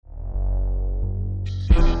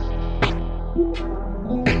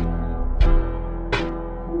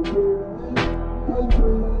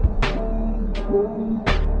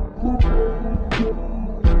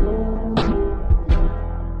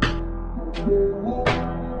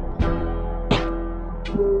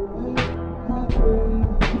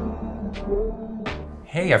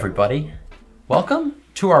Hey everybody, welcome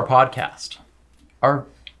to our podcast. Our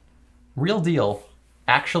real deal,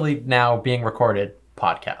 actually now being recorded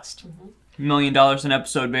podcast. $1 million an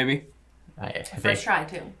episode, baby. First try,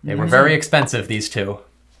 too. They were very expensive, these two.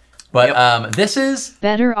 But this is...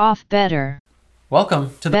 Better Off Better.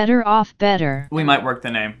 Welcome to the... Better Off Better. We might work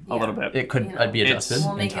the name a little bit. It could be adjusted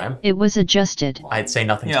in time. It was adjusted. I'd say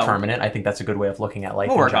nothing's permanent. I think that's a good way of looking at life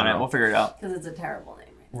We'll in work on general. it. We'll figure it out. Because it's a terrible name.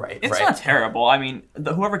 Right, It's not terrible. I mean,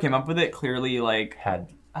 whoever came up with it clearly, like, had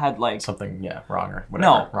like... something, wrong or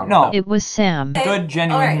whatever. No. It was Sam. Good,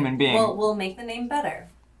 genuine human being. Well, we'll make the name better.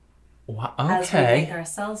 Wow, As we okay. make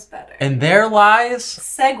ourselves better. And there lies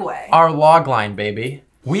Segue. our log line, baby.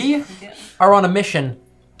 We are on a mission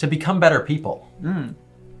to become better people.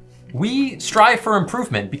 We strive for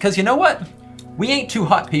improvement because you know what? We ain't too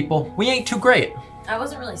hot, people. We ain't too great. I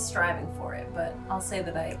wasn't really striving for it, but I'll say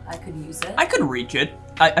that I could use it. I could reach it.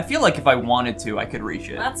 I feel like if I wanted to, I could reach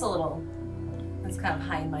it. That's kind of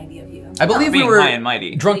high and mighty of you. I believe we being were high and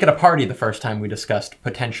mighty. drunk at a party the first time we discussed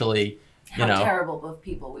potentially, How terrible of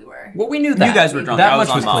people we were. Well, we knew that. You guys were drunk. That I was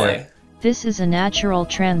much was on Molly. clear. This is a natural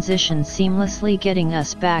transition seamlessly getting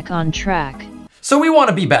us back on track. So we want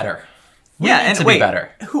to be better. We need and to wait, be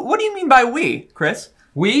better. What do you mean by we, Chris?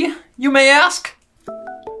 We, you may ask?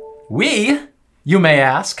 We, you may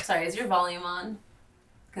ask? Sorry, is your volume on?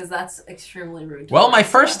 Because that's extremely rude. Well, my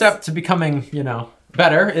first step to becoming,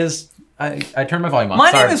 better is I turn my volume on.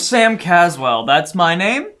 My Sorry. name is Sam Caswell. That's my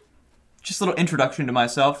name. Just a little introduction to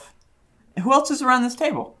myself. Who else is around this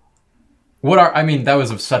table? That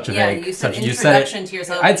was such a vague... you said you said introduction it, to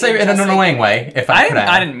yourself. I'd say in an annoying way, if I could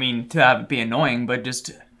I add. didn't mean to have it be annoying, but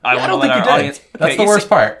just I I want to don't let think you our did. audience. That's the you worst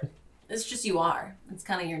part. It's just you are. It's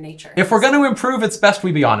kind of your nature. If we're going to improve, it's best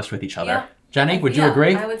we be honest with each other. Yeah. Jenny, would you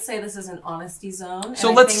agree? I would say this is an honesty zone. So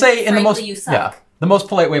and let's I think, say in the most frankly, you suck. the most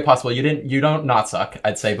polite way possible. You don't not suck,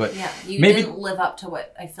 I'd say, but Yeah, you maybe didn't live up to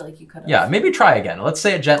what I feel like you could have. yeah, maybe try again. Let's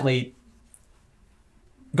say it gently.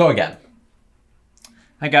 Go again.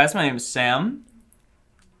 Hi guys, my name is Sam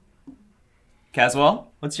Caswell.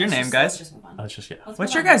 What's your name, Let's guys? just move on. Let's just Let's What's move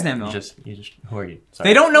your on. guys' name, though? you just who are you? Sorry.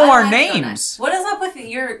 They don't know Why our do I have to go names. next? What is up with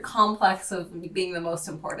your complex of being the most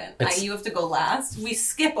important? You have to go last. We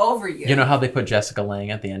skip over you. You know how they put Jessica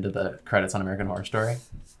Lange at the end of the credits on American Horror Story?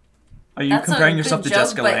 Are you That's comparing a yourself good to joke,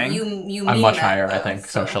 Jessica but Lange? You I'm mean much that, higher, I though, think,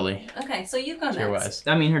 so- socially. Okay, so you go next. Tier-wise.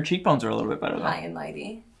 I mean, her cheekbones are a little bit better, though. High and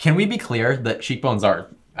mighty. Can we be clear that cheekbones are?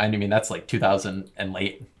 I mean, that's like 2000 and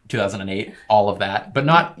late, 2008, all of that, but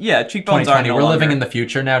not Yeah, cheekbones are 2020. no We're living longer. in the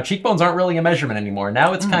future now. Cheekbones aren't really a measurement anymore.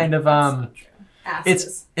 Now it's kind of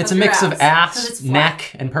Asses. it's a Of your mix of 'Cause ass, it's flat.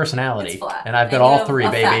 neck, and personality. It's flat. And I've got you all have three, a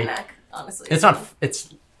baby. Fat neck, honestly. It's not.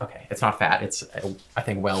 It's okay. It's not fat. It's I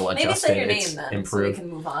think well Maybe adjusted. say your It's name then, improved. so we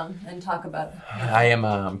can move on and talk about. I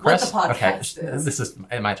am Chris. What the okay, podcast is. this is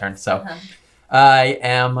my turn. So Uh-huh. I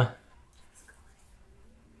am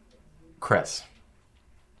Chris,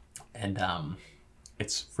 and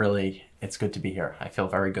it's good to be here. I feel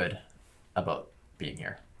very good about being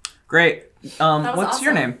here. Great. That was What's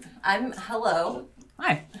your awesome. name? Hello.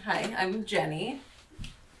 Hi. Hi, I'm Jenny.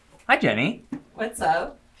 Hi, Jenny. What's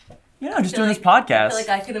up? Just I doing feel this podcast. I feel like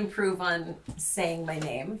I could improve on saying my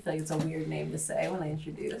name. I feel like it's a weird name to say when I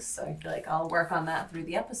introduce, so I feel like I'll work on that through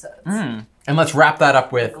the episodes. And let's wrap that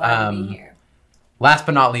up with Glad to be here. last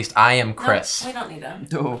but not least, I am Chris. No, we don't need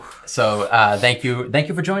to. Oh. So thank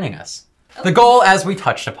you for joining us. The goal, as we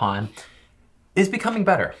touched upon, is becoming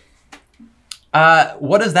better.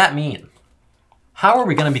 What does that mean? How are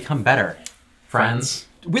we going to become better, friends?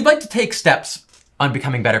 We'd like to take steps on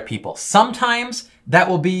becoming better people. Sometimes that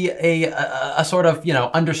will be a sort of,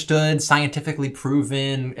 understood, scientifically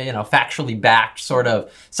proven, factually backed sort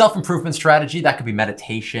of self-improvement strategy. That could be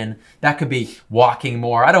meditation. That could be walking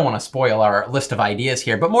more. I don't want to spoil our list of ideas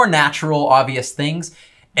here, but more natural, obvious things.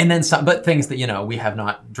 And then some, but things that, we have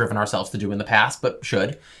not driven ourselves to do in the past, but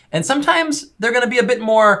should. And sometimes they're going to be a bit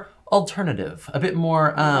more alternative, a bit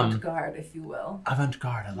more Avant-garde, if you will.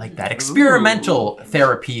 avant-garde. I like that. Experimental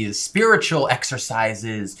therapies, spiritual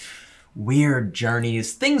exercises, weird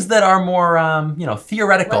journeys, things that are more,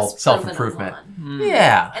 theoretical Less self-improvement. proven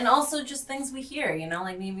Yeah. And also just things we hear,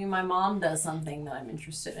 like maybe my mom does something that I'm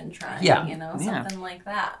interested in trying, Yeah. something like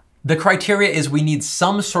that. The criteria is we need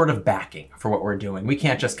some sort of backing for what we're doing. We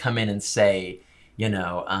can't just come in and say,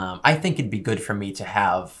 I think it'd be good for me to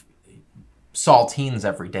have saltines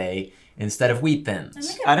every day instead of wheat thins.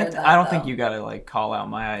 think I I've don't. heard that, I don't think though. you gotta like call out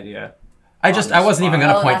my idea. I wasn't even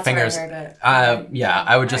going to Oh, point that's where I fingers. heard it. Okay. Yeah,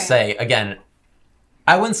 I would just Alright. say, again,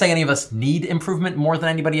 I wouldn't say any of us need improvement more than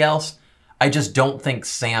anybody else. I just don't think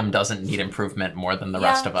Sam doesn't need improvement more than the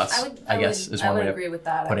rest of us, I guess, is one way I would of agree with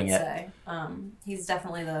that. putting I it. would say he's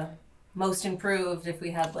definitely the most improved. If we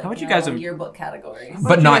had like How would you know, guys yearbook categories.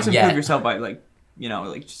 But You not guys improve yet. yourself by like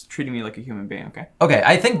just treating me like a human being. Okay. Okay,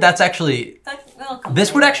 I think that's actually... That'll come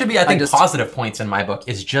This would later. actually be, I think, just- positive points in my book,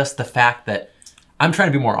 is just the fact that I'm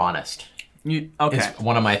trying to be more honest. Okay. Is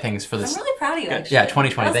one of my things for this. I'm really proud of you. Good. Actually. Yeah,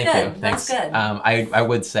 2020. That's Thank good. you. Thanks. That's good. I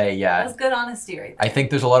would say, yeah. That's good honesty right I there. think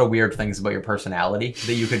there's a lot of weird things about your personality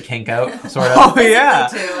that you could kink out, sort of. Oh yeah.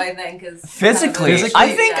 Physically, too, I think is Physically, Physically,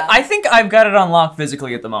 I think I've got it unlocked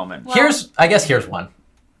physically at the moment. Well- Here's one.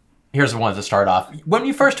 Here's one to start off. When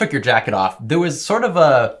you first took your jacket off, there was sort of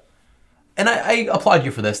a, and I applaud you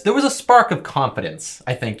for this. There was a spark of confidence,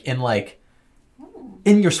 I think,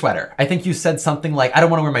 in your sweater. I think you said something like, "I don't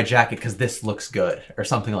want to wear my jacket because this looks good," or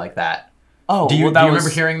something like that. Oh, Do you remember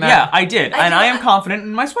hearing that? Yeah, I did, I and do. I am confident in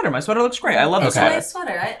my sweater. My sweater looks great. I love It's the a Okay.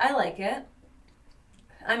 sweater. nice sweater. I like it.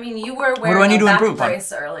 I mean, you were do wearing I need a to back improve on?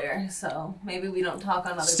 brace earlier, so maybe we don't talk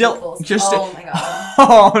on other Still, people's. just oh my god.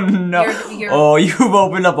 Oh no! You're- Oh, you've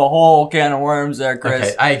opened up a whole can of worms there, Chris.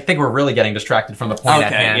 Okay, I think we're really getting distracted from the point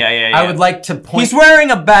at Okay, hand. yeah. I would like to point. He's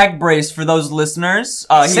wearing a back brace for those listeners.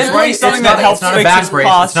 He's Simply, wearing something it's not, that helps it's not a fix back his brace.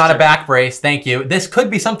 posture. It's not a back brace. Thank you. This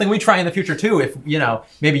could be something we try in the future too. If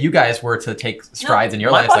maybe you guys were to take strides in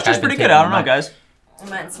your My lives. Like posture's I've been pretty good. taking I don't know, mine. guys.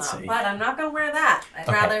 Mine's not, see. but I'm not gonna wear that. I'd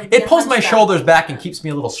Okay. rather. be It pulls my hunched shoulders up. back and keeps me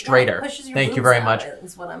a little straighter. No, it pushes your Thank you boobs very out, much.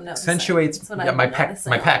 Is what I'm noticing. Accentuates That's what yeah, I've my been pecs, noticing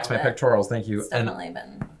my a pecs, little my bit. pectorals. Thank you. It's And definitely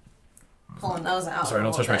been pulling those out. sorry, a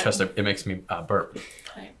don't touch my little chest. bit. It makes me burp.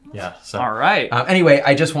 Right. Yeah. So. All right. Anyway,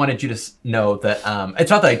 I just wanted you to know that it's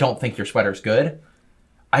not that I don't think your sweater's good.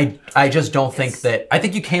 I just don't think that. I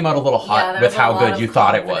think you came out a little Yeah, hot there with was a how lot good of you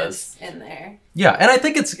thought it was. confidence in there. Yeah, and I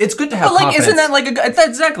think it's good to have But like, confidence. isn't that like a good?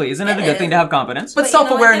 Exactly. Isn't it a It good thing to is. have confidence? But But you know, it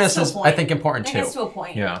self-awareness gets is, to a I point. think, important It too. gets to a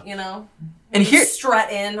point. Yeah. You know. And You here,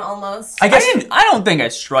 strut in almost. I guess I don't think I I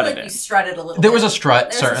feel strutted like you it. strutted a little. there bit. was a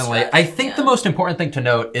strut, There's a certainly. strut, I think the yeah. most important thing to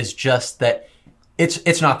note is just that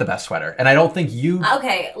it's not the best sweater, and I don't think you.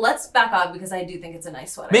 Okay, let's back off because I do think it's a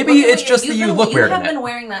nice sweater. Maybe Look at it's what just that you look weird You in have it. been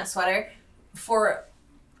wearing that sweater for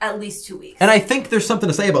at least 2 weeks. And I think there's something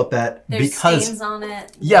to say about that There's because stains on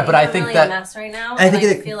it. Yeah, but You're I not think really that- a mess right now. I think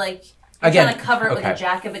and it- I feel like you're again, trying to cover it with okay. a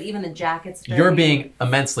jacket, but even the jacket's dirty. you're being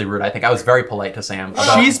immensely rude. I think I was very polite to Sam.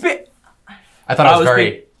 About, She's been. I thought I was I was very.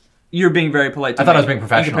 being- You're being very polite. To I thought me I was being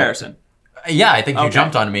professional. In comparison. Yeah, I think you Okay.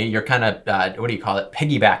 jumped on me. You're kind of, what do you call it,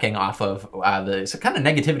 piggybacking off of the kind of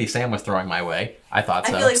negativity Sam was throwing my way. I thought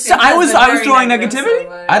so. I feel like So Sam I has was- been I was very throwing negative negativity? so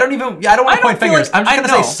much. I don't want to I don't point feel fingers. like- I'm just I going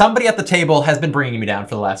to say know. somebody at the table has been bringing me down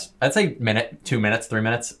for the last, I'd say minute, 2 minutes, 3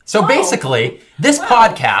 minutes. So Oh. basically, this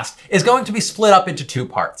podcast is going to be split up into 2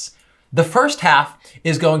 parts. The first half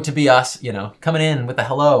is going to be us, coming in with a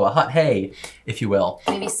hello, a hot hey, if you will.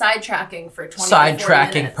 Maybe sidetracking for 20 to 40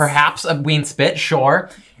 Sidetracking, minutes. perhaps a ween spit, sure.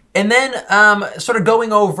 And then sort of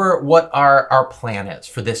going over what our plan is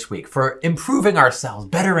for this week, for improving ourselves,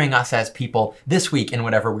 bettering us as people this week in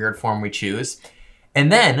whatever weird form we choose.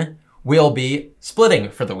 And then we'll be splitting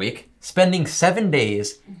for the week, spending 7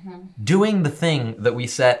 days doing the thing that we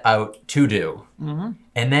set out to do. And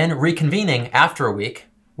then reconvening after a week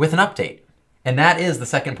with an update. And that is the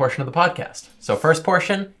second portion of the podcast. So first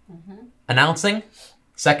portion, announcing.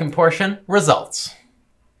 Second portion, results.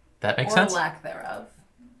 That makes Or sense? lack thereof.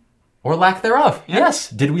 Or lack thereof. Yeah. Yes.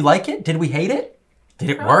 Did we like it? Did we hate it? Did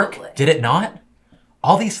it Probably. work? Did it not?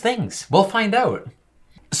 All these things. We'll find out.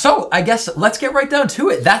 So I guess let's get right down to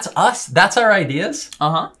it. That's us. That's our ideas.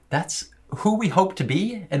 That's who we hope to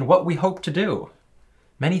be and what we hope to do.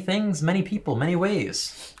 Many things, many people, many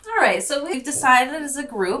ways. All right, so we've decided as a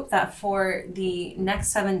group that for the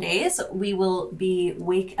next 7 days, we will be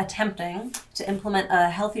attempting to implement a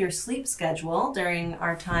healthier sleep schedule during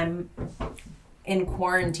our time in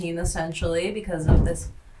quarantine, essentially, because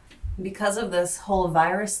of this whole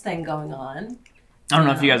virus thing going on. I don't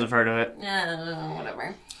know if you guys have heard of it.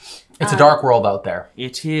 Whatever. It's a dark world out there.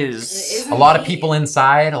 It is. A lot of people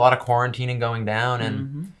inside, a lot of quarantining going down,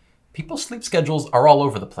 and people's sleep schedules are all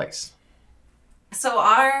over the place. So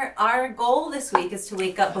our goal this week is to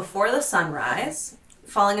wake up before the sunrise,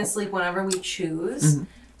 falling asleep whenever we choose.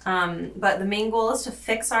 But the main goal is to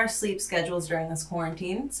fix our sleep schedules during this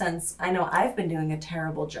quarantine, since I know I've been doing a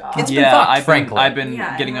terrible job. It's been fucked, I've frankly. I've been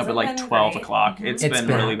Yeah, it getting up at hasn't like been 12 great. o'clock. Mhm. It's It's been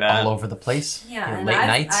really bad. all over the place. Yeah, and late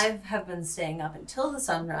nights. I have been staying up until the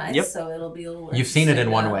sunrise, Yep. so it'll be a little. You've seen it in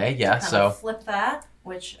interesting one to- way, to yeah, kind so- of flip that,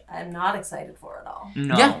 which I'm not excited for at all.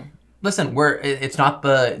 No. Yeah. Listen, it's not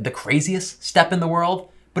the craziest step in the world,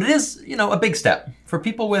 but it is, a big step for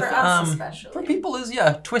people with For us especially. for people is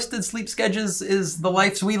twisted sleep schedules is the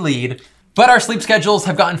lives we lead. But our sleep schedules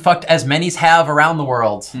have gotten fucked as many's have around the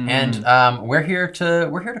world, and we're here to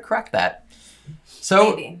correct that.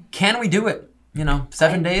 So Maybe. can we do it?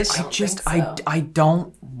 7 days. I just think so. I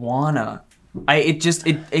don't wanna.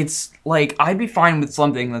 It's like I'd be fine with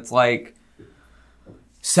something that's like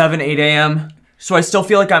 7, 8 a.m. So I still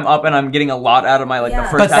feel like I'm up and I'm getting a lot out of my Yeah. the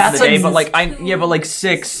first But half of the that's day. But like too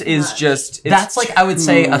six is much. just That's like I would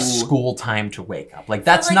say a too- school time to wake up. Like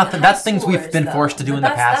that's For, nothing. high That's things we've schoolers, been though. forced to do But in the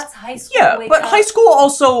past. That's high school. Yeah, wake but up. high school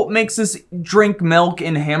also makes us drink milk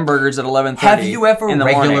and hamburgers at 11:30. Have you ever in the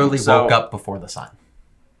regularly morning, so- woke up before the sun?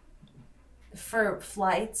 For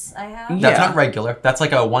flights, I have. Yeah. That's not regular. That's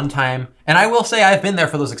like a one-time. And I will say I've been there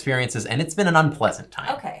for those experiences, and it's been an unpleasant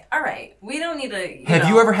time. Okay, all right. We don't need to. Have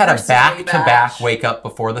you ever had a personally back-to-back bash. wake up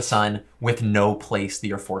before the sun with no place that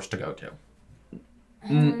you're forced to go to?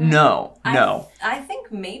 No. I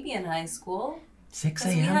think maybe in high school. 6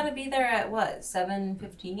 Because we had a.m.? to be there at what,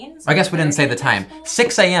 7:15? I guess we didn't say the time.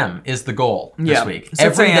 6 a.m. is the goal this Yeah, week. 6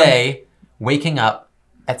 Every a.m. day, waking up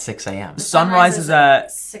at 6 a.m. Sunrise is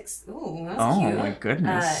at 6. Ooh, that's Oh cute. my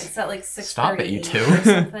goodness. It's at like 6:30 Stop it, you two. or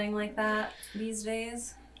something like that these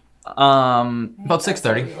days. About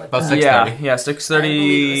 6:30. About 6:30. yeah, I 6:30.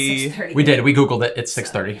 believe it was 6:30. We did. We Googled it. It's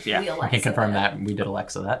 6:30. Yeah. We I can Alexa confirm that. that. We did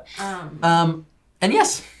Alexa that. Um, And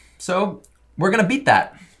yes, so we're going to beat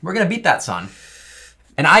that. We're going to beat that sun.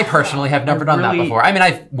 And I personally have never done that really- before. I mean,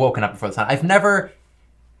 I've woken up before the sun. I've never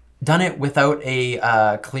done it without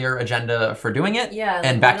a clear agenda for doing it. yeah. like,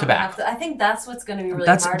 And we back to don't back. have I think that's what's going to be really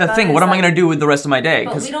That's hard the about thing. it, What is am I that- gonna do with the rest of my day?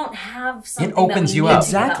 But 'Cause we don't have something opens that we you need up.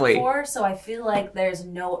 to get Exactly. for, so I feel like there's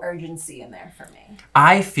no urgency in there for me.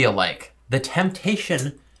 I feel like the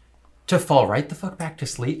temptation to fall right the fuck back to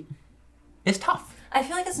sleep is tough. I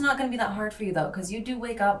feel like it's not going to be that hard for you though, because you do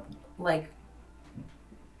wake up like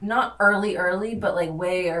not early, but like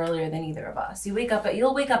way earlier than either of us. You'll wake up at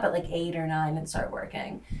like 8 or 9 and start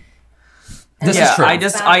working. And This yeah, is true. I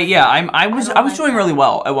was don't like doing that. really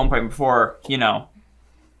well at one point before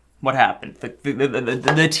what happened.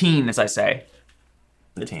 The teen, as I say,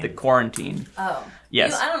 the teen. the quarantine. Oh.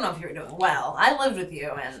 Yes. I don't know if you were doing well. I lived with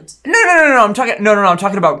you and No. I'm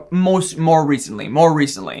talking about more recently.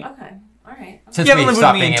 okay. All right. Since You haven't we lived with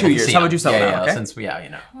stopped me being in able 2 to years. see How him. about you settle yeah, down, okay? Since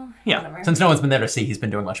Yeah. Whatever. Since no one's been there to see, he's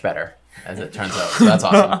been doing much better, as it turns out. So that's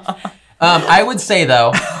awesome. I would say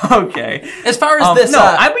though, Okay. as far as this,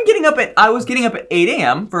 I was getting up at 8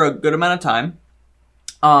 a.m. for a good amount of time,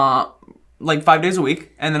 like 5 days a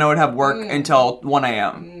week, and then I would have work until 1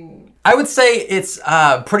 a.m. I would say it's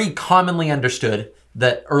pretty commonly understood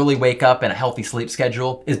that early wake up and a healthy sleep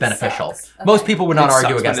schedule is beneficial. sucks. Okay. Most people would not It argue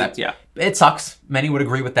sucks, against but that. it- It sucks. Many would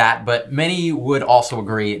agree with that, but many would also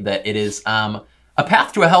agree that it is a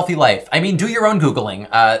path to a healthy life. I mean, do your own Googling.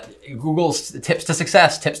 Google's tips to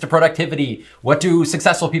success, tips to productivity. What do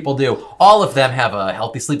successful people do? All of them have a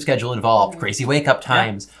healthy sleep schedule involved, crazy wake up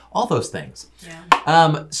times, all those things. Yeah.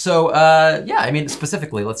 I mean,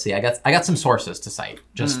 specifically, let's see. I got some sources to cite.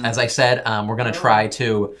 Just as I said, we're going to try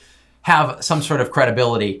to have some sort of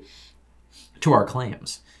credibility to our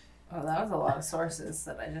claims. Oh, that was a lot of sources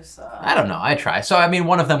that I just saw. I don't know. I try. So, I mean,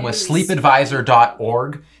 one of them was Maybe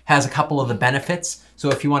sleepadvisor.org has a couple of the benefits. So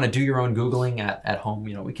if you want to do your own Googling at home,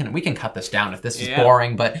 we can cut this down if this is Yeah.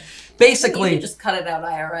 boring. But You basically, could just cut it out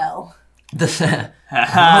IRL. the See, I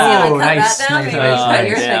Oh, cut nice, that down. nice, Maybe nice, cut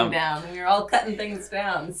your nice. Damn. thing down. We were all cutting things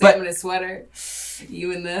down. But- Sam in a sweater.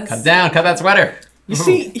 You in this. cut down, cut that sweater. You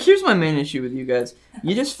see, here's my main issue with you guys.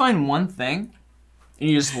 You just find one thing, and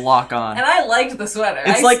you just lock on. And I liked the sweater.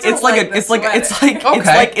 It's I like still it's like like a the it's like sweater. it's like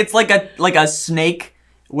Okay. it's like a snake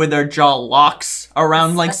with their jaw locks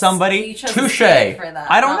around like You somebody. chose a Touche. snake for that,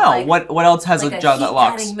 I don't not know like, what else has like a jaw that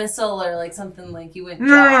locks. heat-guiding missile or like something like you wouldn't.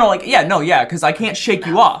 No, like yeah, because I can't shake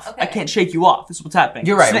you No, off. I okay. can't shake you off. This is what's happening.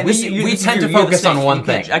 You're right. Snake- We- this- you- we this- tend to you're the focus on snake. one You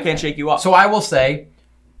can't- thing. I can't shake you off. So I will say,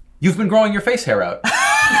 you've been growing your face hair out,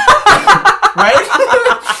 right?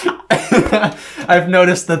 I've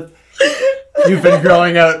noticed that you've been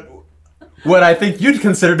growing out what I think you'd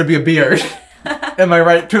consider to be a beard. Am I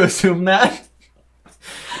right to assume that?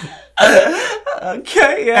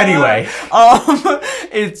 Okay. Yeah. Anyway.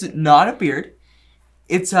 It's not a beard.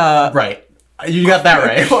 It's a Right. You got that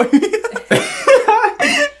right.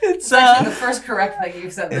 It's Actually, the first correct thing you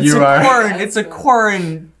said. it's You a are- corn. It's a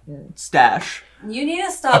corn stash, You need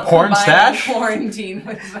to stop A porn combining stash? quarantine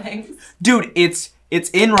with things. dude. It's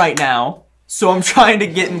in right now, so I'm trying to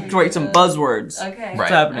get into some buzzwords. Okay. Right. What's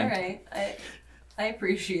happening? All right. I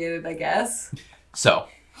appreciate it, I guess. So,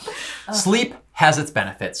 sleep has its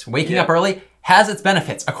benefits. Waking up early has its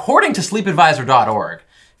benefits. According to sleepadvisor.org,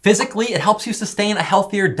 physically, it helps you sustain a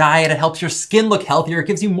healthier diet. It helps your skin look healthier. It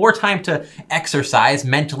gives you more time to exercise.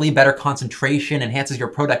 Mentally, better concentration, enhances your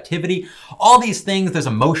productivity. All these things. There's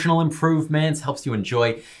emotional improvements, helps you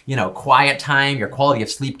enjoy, quiet time. Your quality of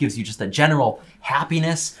sleep gives you just a general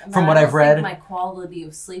happiness from what I've read. My quality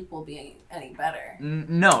of sleep will be any better.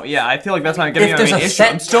 No, yeah, I feel like that's not gonna If be there's an a issue.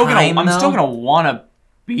 set I'm still time, gonna want to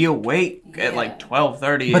be awake at Yeah. like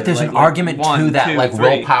 12:30. But there's like, an argument like 1, to that, 2, like 3.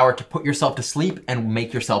 willpower to put yourself to sleep and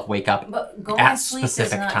make yourself wake up But going at to sleep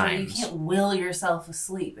specific is not times. You can't will yourself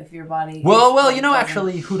asleep if your body. Well, doesn't-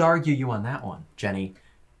 actually, who'd argue you on that one, Jenny?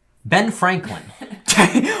 Ben Franklin.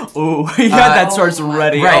 Ooh, you had that source Oh my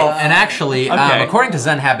ready. Right, Oh. and actually, Okay. according to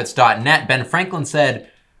ZenHabits.net, Ben Franklin said,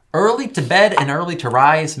 "Early to bed and early to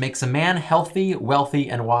rise makes a man healthy, wealthy,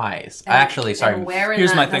 and wise." And where in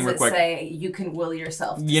Here's that my does thing real it quick. say you can will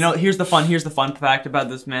yourself? To You know, sleep? here's the fun fact about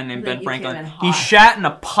this man named That Ben you came Franklin. in He hot. shat in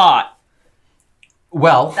a pot.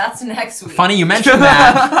 Well, That's next week. funny you mentioned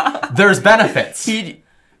that. There's benefits. He,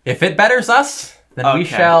 If it betters us, then we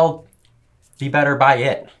Okay. shall be better by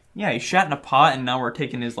it. yeah, he shat in a pot, and now we're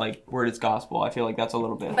taking his word as gospel. I feel like that's a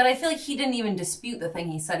little bit. But I feel like he didn't even dispute the thing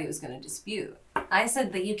he said he was going to dispute. I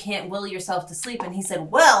said that you can't will yourself to sleep, and he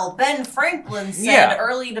said, "Well, Ben Franklin said Yeah.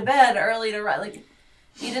 early to bed, early to rise." Like,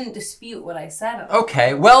 he didn't dispute what I said.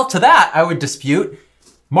 Okay, well, to that I would dispute.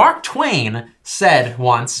 Mark Twain said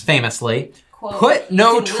once, famously, Quote, "Put "You no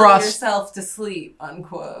can will trust." yourself to sleep.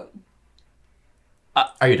 Unquote.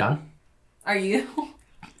 Are you done? Are you?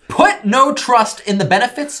 Put no trust in the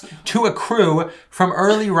benefits to accrue from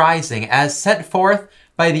early rising as set forth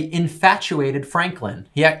by the infatuated Franklin.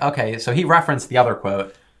 Okay, so he referenced the other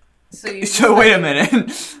quote. So wait a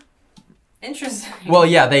minute. Interesting. Well,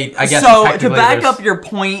 yeah, I guess. So to technically back there's- up your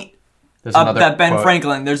point there's of another that Ben quote.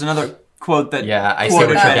 Franklin, there's another quote that. Yeah, I see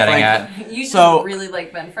quoted what you're Ben getting Franklin. at. You just So- really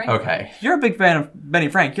like Ben Franklin. Okay. You're a big fan of Benny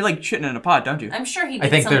Frank. You like shitting in a pot, don't you? I'm sure he did I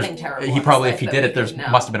think something terrible. he in probably, his if he life did that it, there we didn't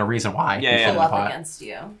know. must have been a reason why. Yeah, he yeah. shit in Pull the up pot. against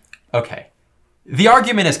you. Okay. The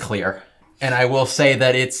argument is clear, and I will say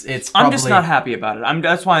that it's probably. I'm just not happy about it.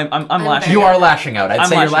 That's why I'm lashing. You are lashing out. I'd I'm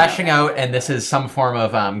say you're lashing lashing out, and this is some form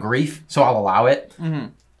of grief, so I'll allow it.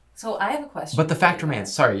 So I have a question. But the for fact you remains.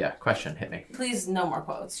 guys. Sorry, yeah, question hit me. Please, no more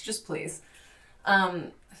quotes. Just please.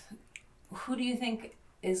 Who do you think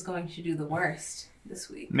is going to do the worst this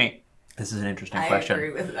week? Me. This is an interesting I question.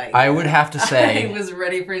 agree with that. I would have to say. I was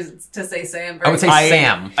ready to say Sam. I would say I-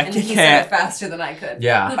 Sam. I and he said can't. it faster than I could.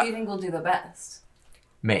 Yeah. Who do you think will do the best?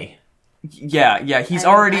 Me. Yeah. He's I think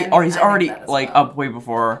already that as like well. up way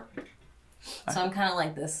before. So I'm kind of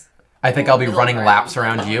like this. I think I'll be Middle running ground. laps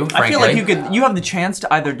around you. Frankly. I feel like you have the chance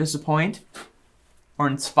to either disappoint or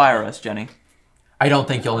inspire us, Jenny. I don't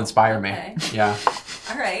think you'll inspire me. Okay. Yeah.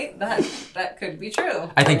 All right, that could be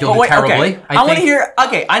true. I think All you'll right. do terribly. Okay. I want to think- hear.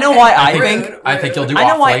 Okay, I know why I Rude. think. I think you'll do I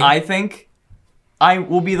know why awfully. I think I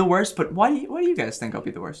will be the worst, but why do you guys think I'll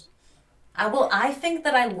be the worst? I think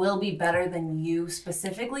that I will be better than you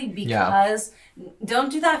specifically Yeah. because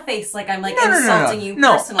don't do that face like I'm like No, insulting you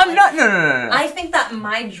No, personally. I'm not. No. I think that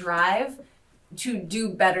my drive to do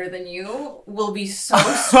better than you will be so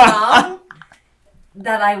strong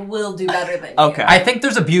that I will do better than you. Okay. I think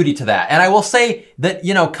there's a beauty to that. And I will say that,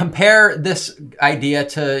 compare this idea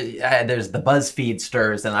to, there's the BuzzFeed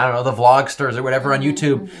sters and I don't know, the vlog sters or whatever on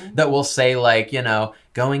YouTube that will say like,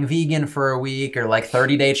 going vegan for a week or like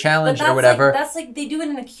 30-day But challenge that's or whatever. Like, that's like they do it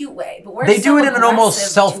in a cute way, but we're They so do it in an almost aggressive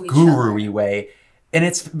to self-guru-y each other. way. And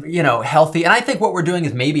it's, healthy. And I think what we're doing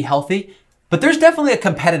is maybe healthy, but there's definitely a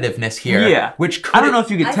competitiveness here. Yeah. Which could, I don't know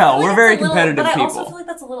if you I could feel tell. like We're it's very a little- competitive but people. I also feel like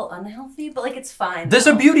that's a little unhealthy, but like it's fine. There's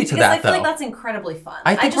a beauty to because that, I feel though. like that's incredibly fun.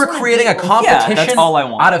 I think just we're wanna creating be a able to- competition that's all I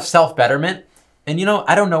want. out of self-betterment. And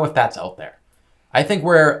I don't know if that's out there. I think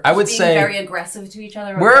I would being say very aggressive to each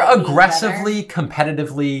other. we're about being aggressively,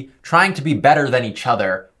 competitively trying to be better than each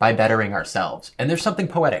other by bettering ourselves. And there's something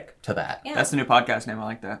poetic to that. Yeah. That's the new podcast name. I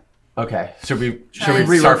like that. Okay, should we Trying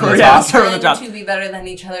start from the Yeah, top? start from the trying top. to be better than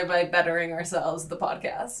each other by bettering ourselves. The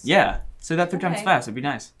podcast. Yeah. Say that 3 times Okay. fast. It'd be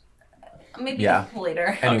nice. Maybe Yeah.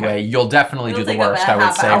 later. Anyway, you'll definitely It'll do the take a worst, bad I would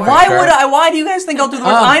half say. hour. for Why sure. would I? Why do you guys think I'll do the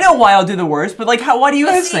worst? I know why I'll do the worst, but like, why do you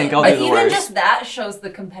guys See, think I'll but do the even worst? just that shows the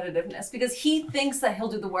competitiveness because he thinks that he'll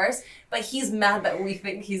do the worst, but he's mad that we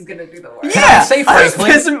think he's gonna do the worst. Can I say I just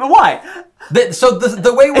frankly? piss him- Why? So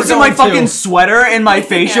the way we're It's in going my fucking to... sweater and my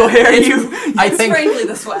facial Yeah. hair. It's- You. I It's think... frankly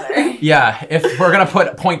the sweater. Yeah, if we're going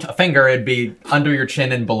to point a finger, it'd be under your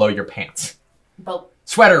chin and below your pants. But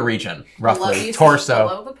Sweater region, below, roughly. you said Torso.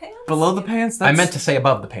 below the pants? Below the pants. I meant to say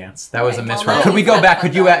above the pants. That was a Right, well, misread. now Could we you've go had back?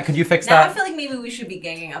 fun Could you fix Now I that? feel like maybe we should be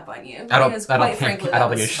ganging up on you. I don't because think quite frankly, that you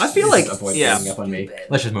was should. I feel like- avoid yeah. ganging up on me. stupid.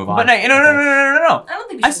 Let's just move on. But no. I don't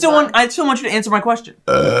think we should I still move want. on. I still want you to answer my question.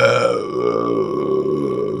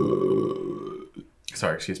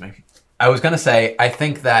 Sorry, excuse me. I was gonna say I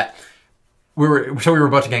think that we were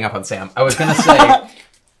about to gang up on Sam. I was gonna say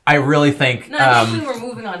I really think. No, I think we were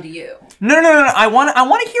moving on to you. No. I want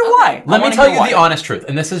to hear why. Let I me wanna tell hear you why. the honest truth,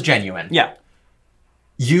 and this is genuine. Yeah.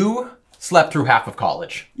 You slept through half of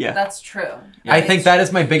college. Yeah. That's true. I think that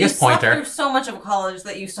is my biggest you slept pointer. through so much of college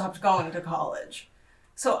that you stopped going to college.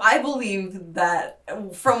 So I believe that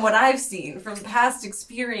from what I've seen, from past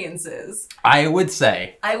experiences, I would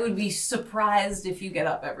say I would be surprised if you get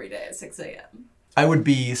up every day at 6 a.m. I would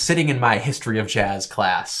be sitting in my history of jazz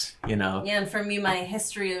class, you know. Yeah, and for me, my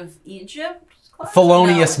history of Egypt class?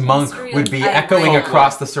 Thelonious No, Monk history would of- be I echoing agree.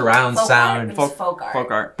 across the surround Folk sound. art? It's folk art.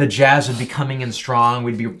 Folk art. The jazz would be coming in strong.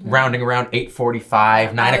 We'd be rounding around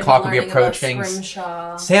 8:45. 9 o'clock would be learning about approaching.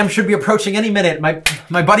 Scrimshaw. Sam should be approaching any minute.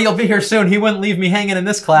 My buddy will be here soon. He wouldn't leave me hanging in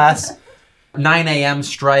this class. 9 a.m.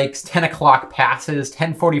 strikes. 10 o'clock passes.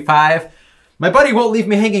 10:45. My buddy won't leave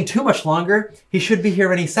me hanging too much longer. He should be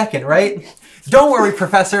here any second, right? Don't worry,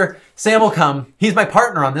 Professor. Sam will come. He's my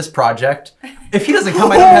partner on this project. If he doesn't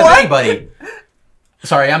come, I don't have What? anybody.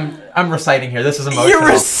 Sorry, I'm reciting here. This is emotional. You're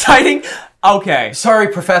reciting. Okay. Sorry,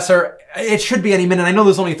 Professor. It should be any minute. I know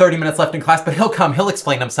there's only 30 minutes left in class, but he'll come. He'll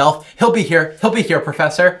explain himself. He'll be here. He'll be here,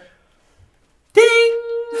 Professor. Ding!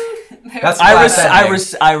 That's the last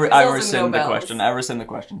ending. I also rescind no the bells. question. I rescind the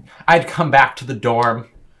question. I'd come back to the dorm,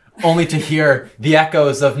 only to hear the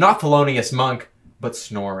echoes of not Thelonious Monk, but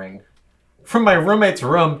snoring. From my roommate's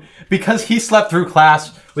room, because he slept through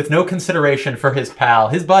class with no consideration for his pal,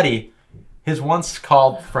 his buddy, his once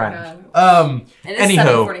called friend. It is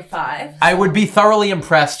Anywho, 7:45. I would be thoroughly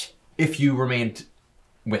impressed if you remained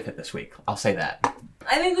with it this week. I'll say that.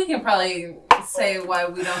 I think we can probably say why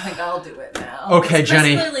we don't think I'll do it now. Okay, Chris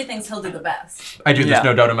Jenny. clearly thinks he'll do the best. I do, there's Yeah.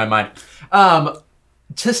 no doubt in my mind.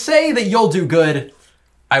 To say that you'll do good,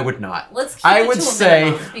 I would not. Let's keep I it would to a say,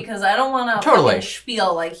 minimum, because I don't want to Totally. fucking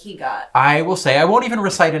spiel like he got. I will say, I won't even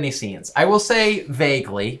recite any scenes. I will say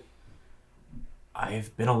vaguely,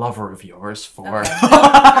 I've been a lover of yours for... Okay. All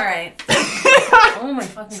right. Oh my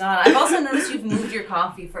fucking god! I've also noticed you've moved your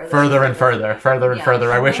coffee further. further and further, further and Yeah.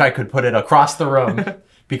 further. I wish I could put it across the room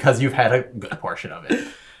because you've had a good portion of it.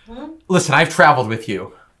 Listen, I've traveled with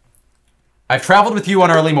you. I've traveled with you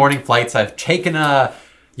on early morning flights. I've taken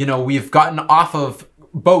we've gotten off of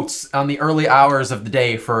boats on the early hours of the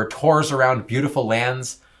day for tours around beautiful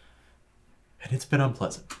lands. And it's been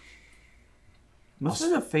unpleasant. This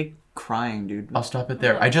is a fake crying, dude. I'll stop it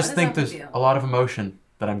there. I What just does think that there's feel? a lot of emotion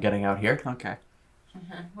that I'm getting out here. Okay.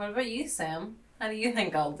 What about you, Sam? How do you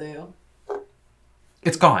think I'll do?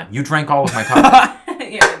 It's gone. You drank all of my coffee.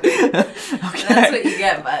 Yeah, that's what you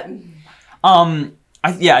get, bud.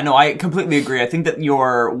 I completely agree. I think that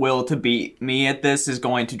your will to beat me at this is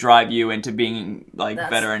going to drive you into being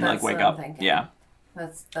better and That's wake what I'm up. thinking. Yeah.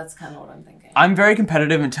 That's kind of what I'm thinking. I'm very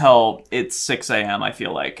competitive until it's 6 a.m. I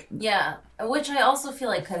feel like. Yeah, which I also feel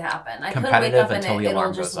like could happen. I could wake Competitive up and until the it'll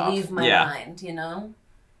alarm just goes off. leave my Yeah. mind, you know.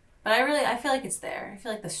 But I feel like it's there. I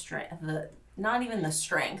feel like the strength, not even the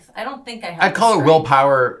strength. I don't think I have. I'd the call it strength.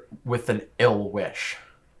 willpower with an ill wish.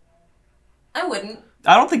 I wouldn't.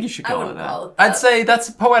 I don't think you should I call it wouldn't that. call it that. I'd say that's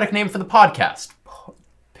a poetic name for the podcast.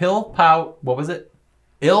 What was it?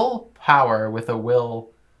 Ill power with a will.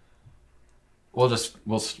 We'll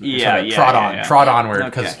Yeah, trot onward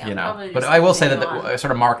because Okay. you know. Probably But just I will say that continue on. I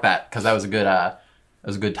sort of mark that because that was a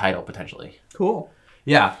good title potentially. Cool.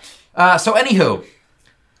 Yeah. So anywho,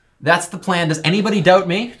 that's the plan. Does anybody doubt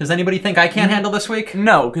me? Does anybody think I can't handle this week?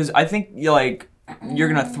 No, because I think you're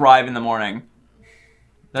gonna thrive in the morning.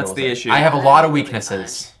 That's the issue. I have a lot of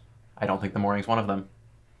weaknesses. I don't think the morning's one of them.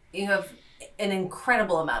 You have an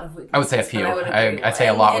incredible amount of weaknesses. I would say a but few. I would agree. I'd say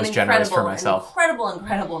a lot An was generous for incredible- myself. An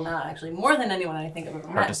incredible amount, actually, more than anyone I think I've ever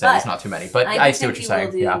met. Hard to say. but There's not too many, but I I do see what think you're you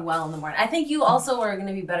will saying. do Yeah. well in the morning. I think you also are going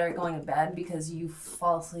to be better at going to bed because you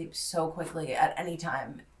fall asleep so quickly at any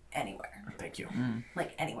time, anywhere. Thank you.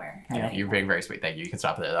 Like anywhere. Yeah, you're being very sweet. Thank you. You can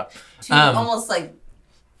stop there though. To almost like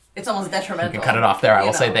It's almost detrimental. You can cut it off there. I you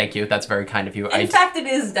will say know. thank you. That's very kind of you. In fact, it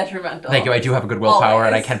is detrimental. Thank you. I do have a good willpower,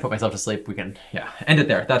 and I Always. can put myself to sleep. We can, end it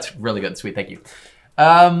there. That's really good. Sweet. Thank you.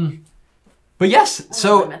 But yes,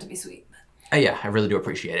 so meant to be sweet. yeah, I really do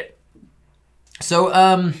appreciate it. So,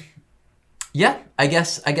 yeah, I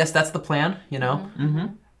guess that's the plan. Mm-hmm.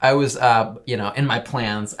 I was, in my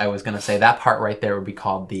plans, I was gonna say that part right there would be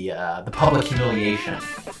called the public humiliation.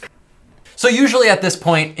 So usually at this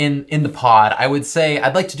point in the pod, I would say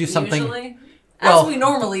I'd like to do something. Usually, well- as we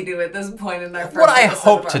normally do at this point in our first What I episode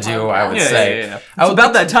hope of to our do, I would podcast. say. It's I would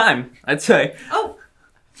about like that time, I'd say.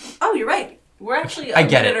 Oh, you're right. We're actually I a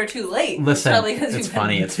get minute it. or two late. Listen, Probably 'cause it's you've been-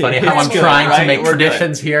 funny. It's funny how It's I'm good, trying to right? make We're good.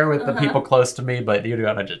 traditions here with the people close to me, but you do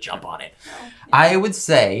to just jump on it. I would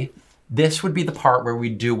say this would be the part where we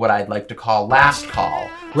do what I'd like to call last call,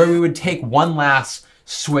 where we would take one last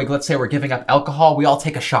swig. Let's say we're giving up alcohol, we all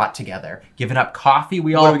take a shot together. Giving up coffee,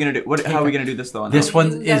 we all. What are we gonna do? How are we gonna do this though? This You one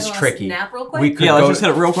guys is wanna tricky. snap real quick? We could Yeah, let's go just hit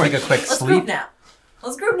it real quick. Take a quick Let's sleep. group now.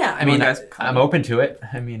 Let's group now. I mean, Come on, guys. I'm open to it.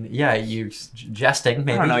 I mean, yeah, you jesting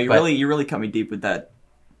maybe. I don't know. You but really cut me deep with that.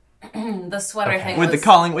 The sweater Okay. thing. With the was-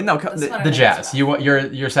 calling. With no. the The, sweater the thing jazz.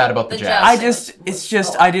 was You're sad about the The jazz. jazz. I just. It's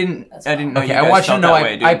just. I didn't know. Okay, you I guys want you to felt know that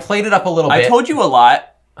way, dude. I played it up a little bit. I told you a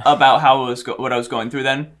lot about how what I was going through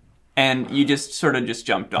then, and you just sort of just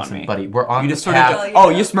jumped on me. buddy, we're on You the just sort of. path. Oh,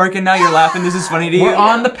 you're smirking now. You're laughing. This is funny to you. We're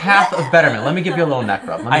on the path of betterment. Let me give you a little neck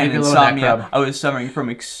rub. Let I me had give you a little neck insomnia. rub. I was suffering from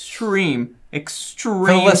extreme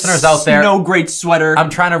listeners out there, no great sweater. I'm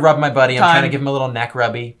trying to rub my buddy. I'm Time. trying to give him a little neck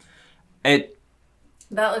rubby.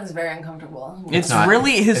 That looks very uncomfortable. It's not.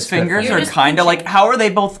 really his It's good fingers for You're are just kind of like. pinching. How are they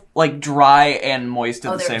both like dry and moist at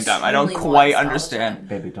Oh, the they're same time? I don't extremely quite moist all the understand. time.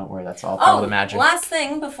 Baby, don't worry. That's all part of Oh, the magic. last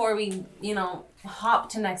thing before we, hop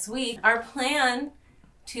to next week. Our plan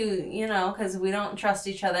to, because we don't trust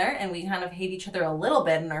each other and we kind of hate each other a little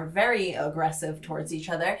bit and are very aggressive towards each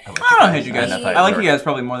other. I don't hate you guys. We- I like you guys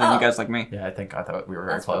probably more than Oh. you guys like me. Yeah, I thought we were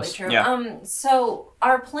very That's close. probably true. Yeah. So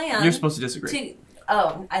our plan. You're supposed to disagree.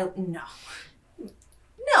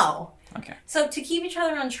 No. Okay. So to keep each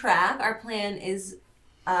other on track, our plan is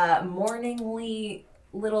morningly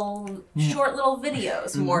short little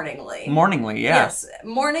videos. Morningly. Morningly, yeah. Yes,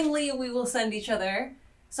 morningly we will send each other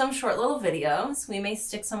some short little videos. We may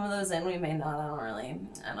stick some of those in, we may not.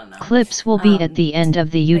 I don't know. Clips will be at the end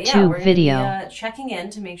of the But yeah, YouTube we're gonna video. be, checking in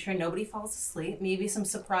to make sure nobody falls asleep. Maybe some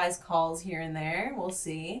surprise calls here and there. We'll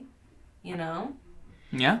see.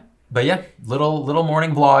 Yeah. But yeah, little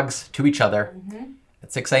morning vlogs to each other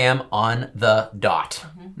at 6 a.m. on the dot.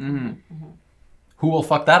 Mm-hmm. Who will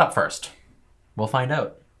fuck that up first? We'll find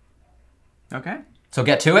out. Okay. So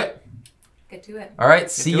get to it. Get to it. All right.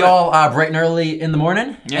 See to y'all bright and early in the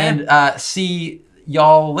morning. Yeah. And see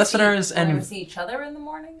y'all listeners We're gonna and see each other in the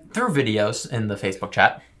morning. through videos in the Facebook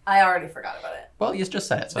chat. I already forgot about it. Well, you just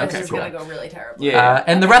said it, so This that's is cool. gonna go really terribly. Yeah.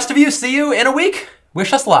 And the rest of you, see you in a week.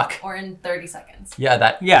 Wish us luck. Or in 30 seconds. Yeah,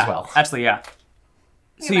 that Yeah. as well. Actually, yeah.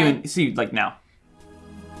 Goodbye. See you like now.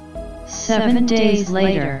 7 days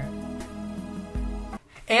later.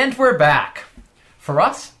 And we're back. For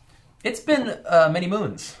us, it's been many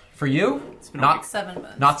moons. For you, it's been not 7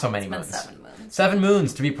 moons. not so many It's been moons. 7 moons. 7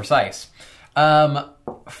 moons to be precise.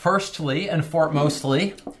 Firstly and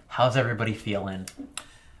foremostly, how's everybody feeling?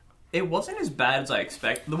 It wasn't as bad as I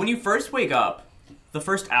expected. When you first wake up, the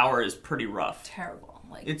first hour is pretty rough. Terrible.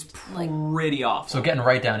 It's pretty awful. So getting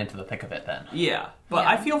right down into the thick of it then. Yeah, but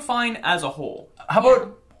Yeah. I feel fine as a whole. How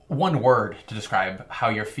about one word to describe how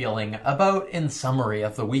you're feeling about in summary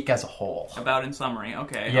of the week as a whole? About in summary,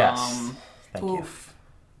 okay. Yes. Thank you. Oof.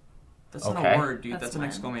 That's not Okay. a word, dude. That's That's an fine.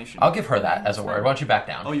 exclamation. I'll give her that as a word. Why don't you back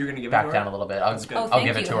down? Oh, you're gonna give it back to her? down a little bit. I'll, That's good. Oh, I'll thank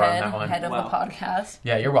give it you, to her on that one. head of Wow. the podcast.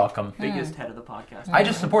 Yeah, you're welcome. Biggest head of the podcast. I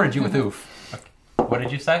just supported you with oof. What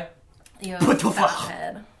did you say? You What the fat fuck?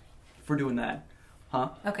 head. For doing that. Huh?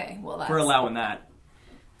 Okay, well that's... For allowing that.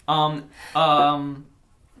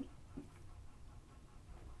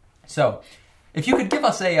 So, if you could give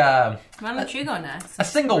us a Why don't you go next? a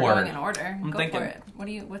single We're word. Going in order. Go thinking. for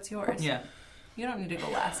it. What's yours? Yeah. You don't need to go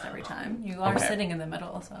last every time. You are Okay. sitting in the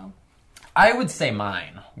middle, so... I would say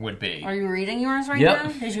mine would be Are you reading yours right Yep.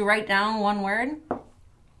 now? Did you write down one word?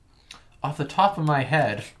 off the top of my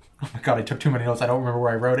head. Oh my god, I took too many notes. I don't remember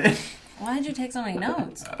where I wrote it. Why did you take so many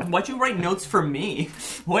notes? Why'd you write notes for me?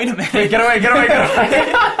 Wait a minute. Get away, get away, get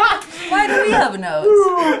away. Why do we have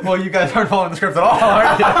notes? Well, you guys aren't following the script at all,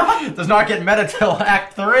 are you? It does not get meta till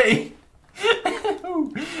Act 3.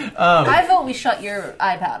 I vote we shut your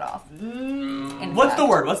iPad off. What's the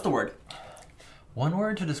word? What's the word? One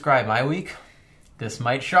word to describe my week. This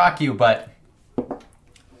might shock you, but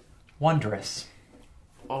wondrous.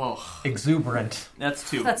 Oh, exuberant, that's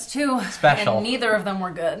two. That's two. Special. And neither of them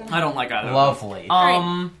were good. I don't like either. of them. lovely.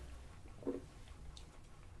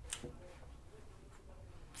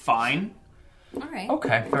 Fine. All right.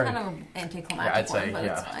 Okay, very Kind of anticlimactic Yeah, I'd say, one, but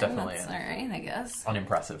yeah, it's fine. definitely. That's all right, I guess.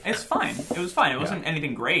 unimpressive. It's fine. It was fine. It wasn't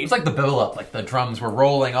anything great. It's like the build-up, like the drums were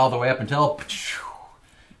rolling all the way up until.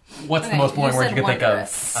 What's the Okay, most boring you word said you could think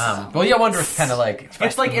wondrous. of? Well, yeah, wondrous kind of like.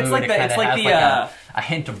 It's like the the a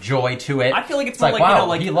hint of joy to it. I feel like it's like more like, wow, you know,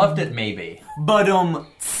 like- he loved it maybe. but you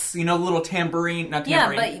know, the little tambourine, not Yeah,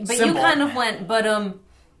 tambourine. but you cymbal. kind of went, but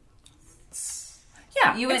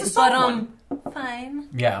yeah, you it's went, a soft but one. fine.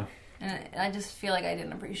 Yeah. And I just feel like I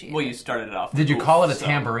didn't appreciate Well, it. you started it off. Did you with call it a so-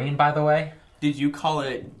 tambourine, by the way? Did you call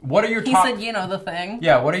it? What are your He top? said, you know the thing.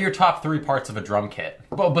 Yeah, what are your top 3 parts of a drum kit?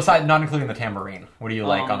 Well, besides not including the tambourine, what do you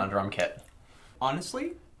like on a drum kit?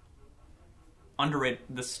 Honestly, underrated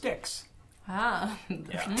the sticks. Ah.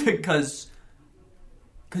 Yeah. Because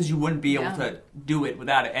you wouldn't be able Yeah. to do it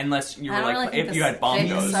without it unless you were I don't like really think if the you had sticks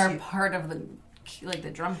bongos. are part of the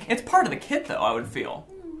drum kit. It's part of the kit, though. I would feel.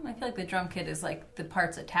 I feel like the drum kit is like the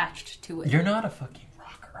parts attached to it. You're not a fucking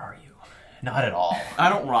rocker, are you? Not at all. I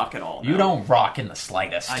don't rock at all. You no. don't rock in the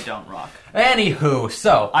slightest. I don't rock. Anywho,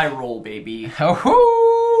 so. I roll, baby.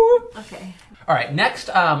 Okay. All right, next,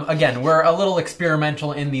 again, we're a little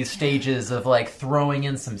experimental in these stages of like throwing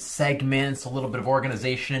in some segments, a little bit of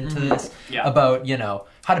organization into this Yeah. about, you know,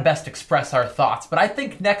 how to best express our thoughts. But I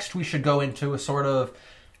think next we should go into a sort of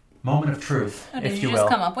moment of truth, Oh, did if you you just will.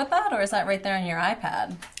 come up with that, or is that right there on your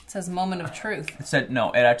iPad? It says moment of truth. It said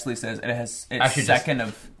no. It actually says it has. It's Actually, just- second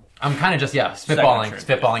of. I'm kind of just, Second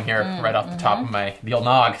spitballing here right off the top of the old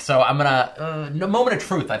nog. So I'm gonna, no, moment of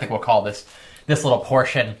truth, I think we'll call this little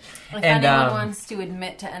portion. If and anyone wants to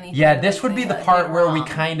admit to anything. yeah, this would be the that part they where we wrong.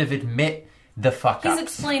 kind of admit the fuck He's ups.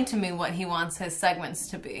 explained to me what he wants his segments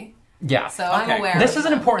to be. Yeah. So I'm Okay. aware This of is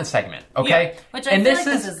an that. important segment, okay? Yeah. Which I and feel this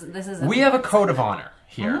like is, this is we have a code of honor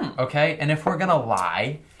here, okay? And if we're gonna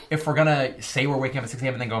lie, if we're gonna say we're waking up at 6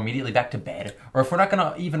 a.m. and then go immediately back to bed, or if we're not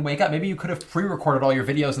gonna even wake up, maybe you could have pre-recorded all your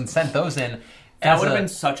videos and sent those in. That as would have a- been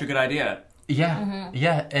such a good idea. Yeah,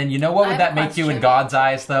 yeah. And you know what I would have that a make you in question. God's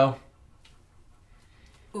eyes, though?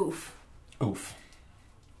 Oof. Oof.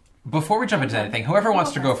 Before we jump into anything, whoever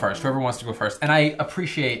wants to go first, and I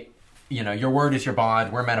appreciate, you know, your word is your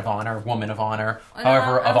bond. We're men of honor, woman of honor,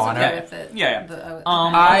 however, I of was honor. okay with it. Yeah.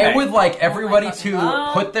 I Okay. would like everybody my to fucking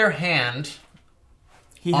God. put their hand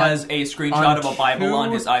He On- has a screenshot of a Bible onto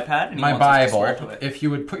on his iPad, and he my wants us to swear Bible. to it. If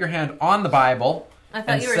you would put your hand on the Bible, I thought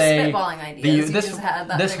and you were say spitballing ideas. You this just had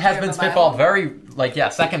that this picture has of been a spitballed Bible.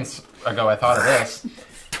 very seconds ago. I thought of this.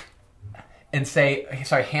 And say,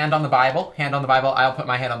 sorry, hand on the Bible. I'll put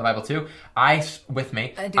my hand on the Bible too. I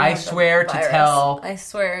swear to tell I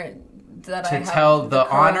swear that I have tell the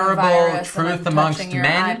honorable coronavirus and truth I'm amongst touching your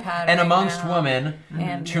men iPad and right amongst now. women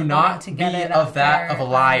And to you're not going to be get it of that after of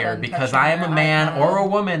a liar, I'm done because touching I am a your man iPad. or a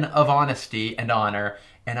woman of honesty and honor,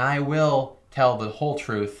 and I will tell the whole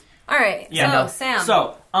truth. All right. Yeah. So Sam,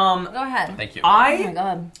 So, go ahead. Thank you. Oh my I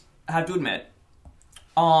God. have to admit,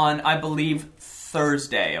 on I believe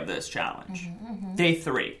Thursday of this challenge, day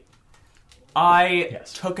 3, I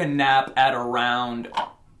Yes. took a nap at around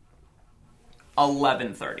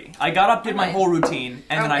 11:30. I got up, did my Okay. whole routine,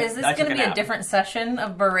 and then I Is this I took going to be a nap. different session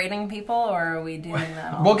of berating people, or are we doing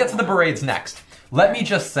that? all We'll get to the at once? berets next. Let me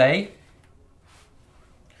just say,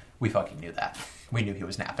 we fucking knew that. We knew he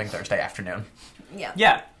was napping Thursday afternoon. Yeah.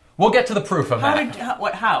 Yeah. We'll get to the proof of How that. did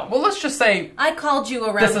what? How? Well, let's just say, I called you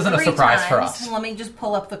around. This isn't a 3 surprise times. for us. Let me just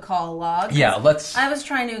pull up the call log. yeah, let's. I was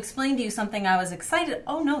trying to explain to you something. I was excited.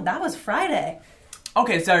 Oh no, that was Friday.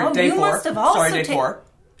 Okay, sorry. Oh, day you 4. must have also sorry, day ta- 4.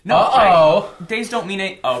 No. Uh-oh. Days don't mean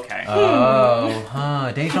it. Okay. Oh,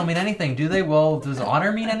 huh. Days don't mean anything, do they? Well, does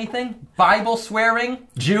honor mean anything? Bible swearing?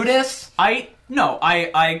 Judas? I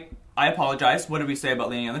apologize. What did we say about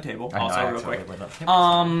leaning on the table? Also, real quick.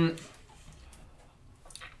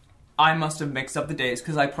 I must have mixed up the days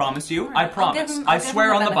because I promise you, I I'll promise. give him- I I'll give swear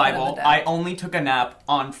him on the the benefit of Bible, the doubt. I only took a nap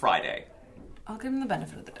on Friday. I'll give him the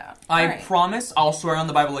benefit of the doubt. I All right. promise, I'll swear on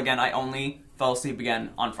the Bible again, I only fell asleep again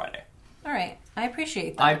on Friday. All right. I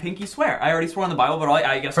appreciate that. I pinky swear. I already swore on the Bible, but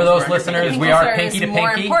I guess For I'll those swear on your listeners, pinky. we Pinky are swear pinky is to more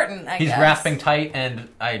pinky. important, I He's guess. grasping tight, and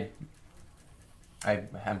I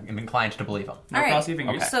am inclined to believe him. No All right. cross your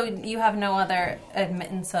fingers. Okay. So you have no other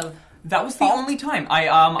admittance of. That was the Fault? only time. I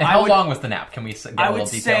And how long was the nap? Can we get a I little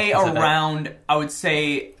would detail say specific? around. I would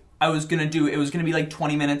say I was gonna do. It was gonna be like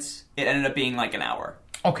 20 minutes. It ended up being like an hour.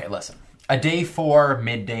 Okay, listen. A day 4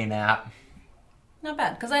 midday nap. Not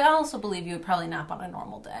bad, because I also believe you would probably nap on a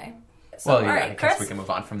normal day. So, Well, all yeah, right, I guess Chris. we can move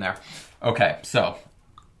on from there. Okay, so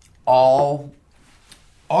all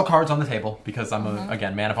all cards on the table because I'm a,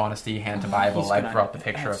 again, man of honesty, hand to Bible. I brought the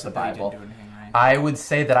picture of the Bible. I would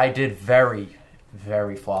say that I did very,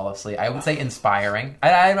 very flawlessly. I would say inspiring.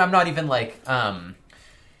 I'm not even like,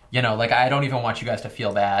 you know, like I don't even want you guys to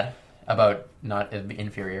feel bad about not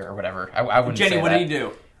inferior or whatever. I wouldn't Jenny, say what that. did you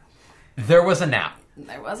do? There was a nap.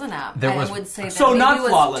 There was a nap. There was- I would say that So maybe not it was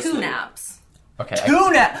flawlessly. 2 naps. Okay.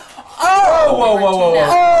 Tuna! Oh,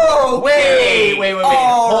 whoa. Okay. Wait.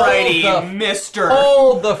 Alrighty, Hold the- mister.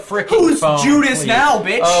 Hold the freaking Who's phone, Judas please. now,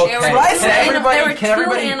 bitch? Okay. There were, Can two, everybody- there were can 2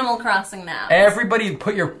 everybody- Animal Crossing naps. Everybody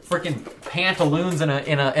put your freaking pantaloons in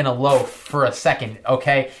a loaf for a second,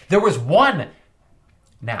 okay? There was one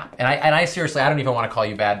nap. And I seriously, I don't even want to call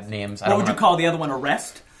you bad names. What would you call the other one?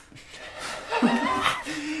 Arrest?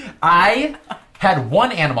 I had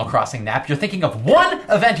one Animal Crossing nap. You're thinking of one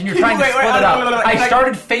event and you're trying to Wait, split it up. wait, I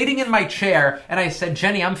started fading in my chair and I said,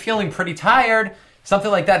 Jenny, I'm feeling pretty tired.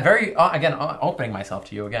 Something like that. Very, again, opening myself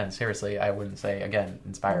to you again. Seriously, I wouldn't say, again,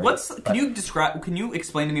 inspiring. Can you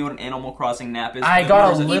explain to me what an Animal Crossing nap is? I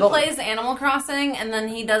got a He little... plays Animal Crossing, and then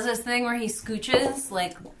he does this thing where he scooches,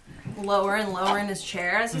 like, lower and lower in his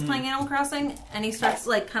chair as he's playing Animal Crossing, and he starts,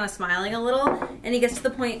 like, kind of smiling a little, and he gets to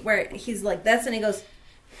the point where he's like this, and he goes...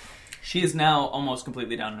 She is now almost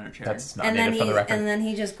completely down in her chair. That's not And then, native for the record. and then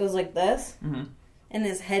he just goes like this, and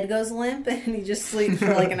his head goes limp, and he just sleeps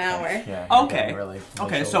for, like, an hour. Yeah, Okay. really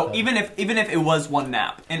Okay, chill so with it. even if it was one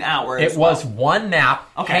nap, an hour. It was one nap.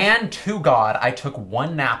 Okay. And to God, I took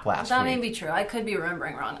one nap last That week. may be true. I could be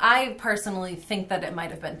remembering wrong. I personally think that it might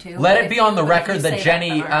have been 2. Let but it be if on the you- but if record you that say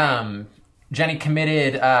Jenny, then all right. Jenny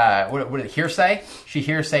committed what hearsay. She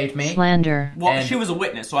hearsayed me. Slander. Well, and she was a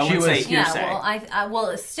witness, so I she wouldn't say was- hearsay. Yeah,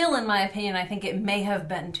 well, still in my opinion, I think it may have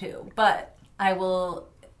been 2, but I will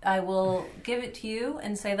give it to you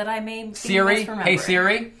and say that I may be Siri, misremembering. hey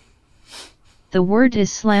Siri. The word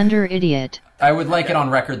is slander, idiot. I would like it on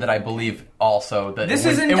record that I believe also that This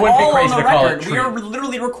it isn't wouldn't be all crazy on the to call record. it We are treason.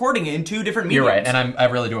 literally recording it in 2 different mediums. You're right, and I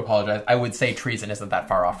really do apologize. I would say treason isn't that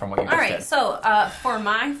far off from what you just All right, did. so for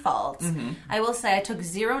my fault, I will say I took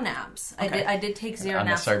 0 naps. Okay. I did take 0 naps.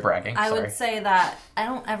 Unnecessary bragging, I sorry. would say that I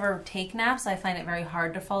don't ever take naps. I find it very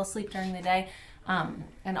hard to fall asleep during the day,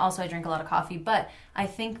 and also I drink a lot of coffee. But I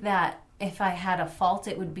think that if I had a fault,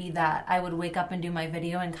 it would be that I would wake up and do my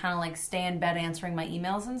video and kind of like stay in bed answering my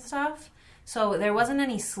emails and stuff. So there wasn't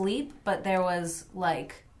any sleep, but there was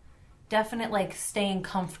like definite like staying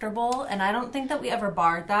comfortable, and I don't think that we ever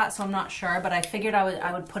barred that, so I'm not sure. But I figured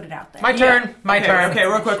I would put it out there. My turn. My Okay, turn. Okay,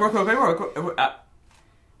 real quick.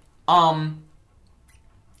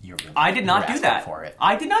 You're really- I did you're not do asking that. for it.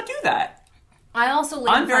 I did not do that. I also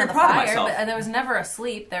laid I'm in very front of the proud of fire, myself. but there was never a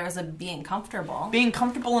sleep. There was a being comfortable. Being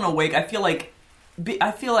comfortable and awake, I feel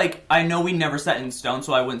like I know we never set in stone,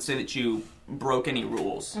 so I wouldn't say that you broke any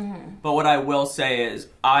rules. But what I will say is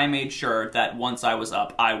I made sure that once I was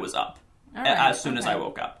up, I was up All right, as soon as I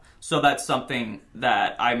woke up. So that's something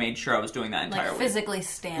that I made sure I was doing that entire like week. physically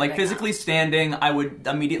standing. Like physically standing, I would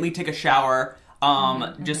immediately take a shower,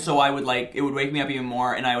 just so I would it would wake me up even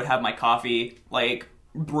more, and I would have my coffee like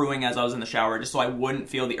brewing as I was in the shower, just so I wouldn't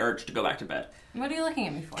feel the urge to go back to bed. What are you looking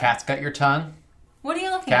at me for? Cat's got your tongue. What are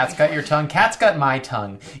you looking Cat's at me got for? your tongue. Cat's got my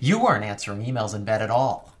tongue. You weren't answering emails in bed at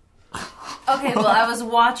all. Okay, well, I was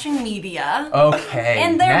watching media. Okay.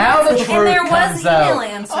 And there now was- the and truth there was comes email out.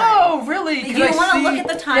 answering. Oh, really? Do Could you I wanna see- look at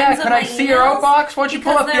the times Yeah, of could my I see your emails? outbox? Why don't you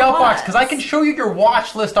pull Because up the there outbox? was. Because I can show you your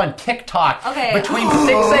watch list on TikTok Okay. between 6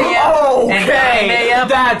 a.m. and 9 a.m.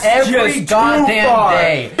 That's every just goddamn too far.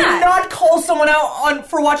 day. Do not call someone out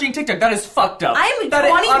for watching TikTok. That is fucked up. I'm a That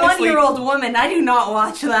is honestly- 21-year-old woman. I do not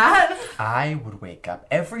watch that. I would wake up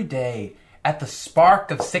every day at the spark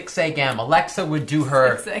of 6 a.m. Alexa would do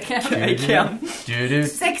her 6 a.m. do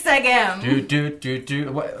 6 a.m.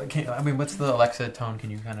 do. What's the Alexa tone?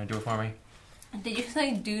 Can you kind of do it for me? Did you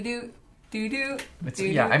say doo-doo? Doo-doo?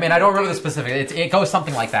 Yeah, I mean, I don't remember the specific. It goes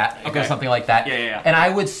something like that. It goes something like that. Yeah. And I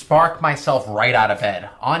would spark myself right out of bed,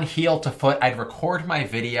 on heel to foot. I'd record my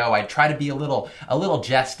video. I'd try to be a little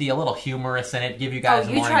jesty, a little humorous in it. Give you guys a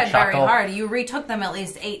You morning tried chuckle. very hard. You retook them at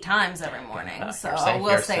least 8 times every morning. So hearsay, I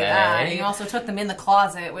will say that. hearsay. And you also took them in the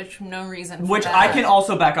closet, which no reason for Which that. I can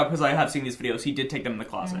also back up because I have seen these videos. He did take them in the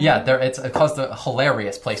closet. Yeah, it's caused a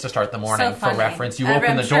hilarious place to start the morning. So For funny. reference, you I'm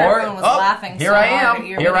open the sure door. Everyone was Oh, laughing here so I hard am. at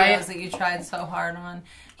your Here I videos am. that you tried so hard on.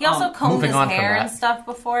 He also combed moving his on from hair and that. stuff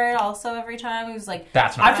before it. Also, every time he was like,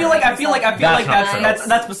 That's not I feel like That's not true.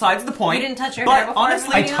 that's besides the point. You didn't touch your but hair before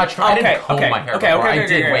honestly, I touched her. I didn't comb my hair before. I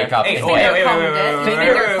did wake up. Hey, and wait, think- wait, wait,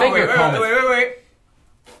 wait, Finger wait, combed wait, it. wait, Finger wait, wait.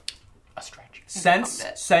 a stretch.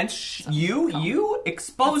 Since you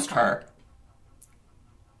exposed her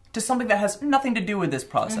to something that has nothing to do with this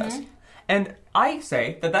process. And I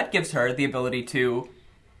say that gives her the ability to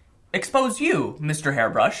expose you, Mr.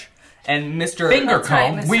 Hairbrush, and Mr. Finger That's right,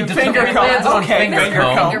 comb. Mr. We've Finger decided comb. on Okay, finger finger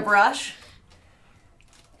comb. comb. Finger brush.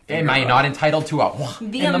 Am I not entitled to a The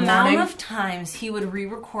in the amount morning? of times he would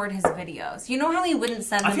re-record his videos. You know how he wouldn't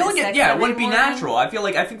send them I feel at like 6 it every wouldn't be morning? natural. I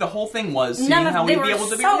think the whole thing was seeing None of how they we'd were be able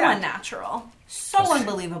to be so react. unnatural. So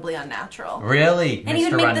unbelievably unnatural. Really? And he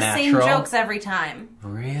would Mr. make the same Unnatural? jokes every time.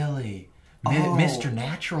 Really? Oh. Mr.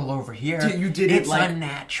 Natural over here. You did it it's like-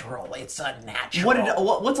 unnatural. It's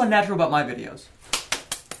unnatural. What's unnatural about my videos?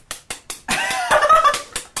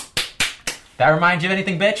 That reminds you of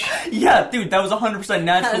anything, bitch? Yeah, dude, that was 100% naturally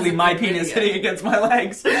That was a my good penis video. hitting against my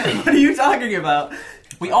legs. What are you talking about?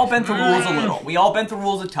 We all bent the rules a little. We all bent the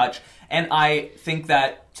rules a touch. And I think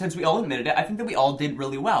that, since we all admitted it, I think that we all did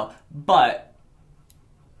really well. But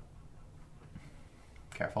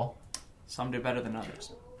Careful. some did better than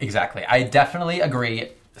others. Exactly. I definitely agree.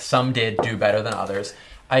 Some did do better than others.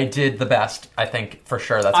 I did the best. I think for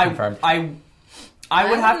sure that's confirmed. I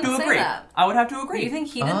would have wouldn't to say agree. that. I would have to agree. You think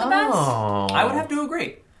he did the best? Oh. I would have to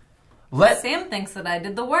agree. Sam thinks that I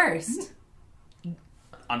did the worst.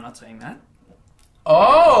 I'm not saying that.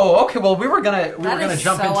 Oh, okay. Well, we were gonna That is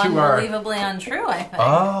jump so into our. unbelievably untrue, I think.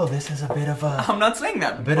 Oh, this is a bit of a I'm not saying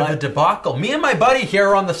that. bit of a debacle. Me and my buddy here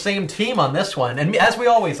are on the same team on this one, and as we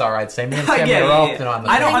always are, I'd say. Me and Sammy are often on the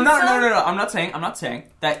I same. don't. I'm not. so? No. I'm not saying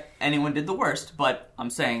that anyone did the worst, but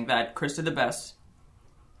I'm saying that Chris did the best,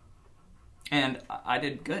 and I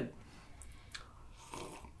did good.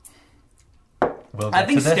 We'll I get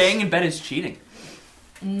think to this. staying in bed is cheating.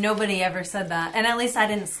 Nobody ever said that. And at least I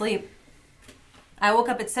didn't sleep. I woke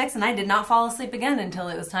up at 6 and I did not fall asleep again until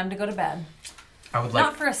it was time to go to bed. I would like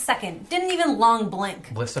Not for a second. Didn't even long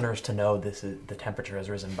blink. listeners to know the temperature has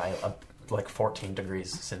risen by like 14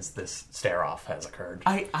 degrees since this stare off has occurred.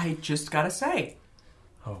 I just gotta say,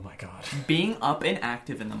 Oh my god. being up and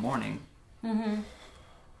active in the morning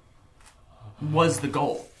was the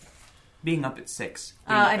goal. Being up at 6.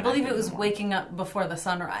 being up I and believe active it was in the morning. waking up before the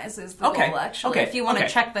sunrise is the Okay, goal, actually. okay, If you want to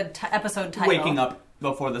okay. check the episode title. Waking up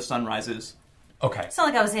before the sun rises. Okay. It's not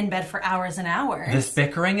like I was in bed for hours and hours. This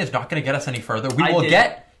bickering is not going to get us any further. We I will did-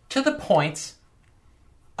 get to the points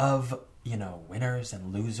of, winners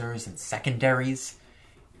and losers and secondaries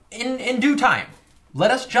in due time. Let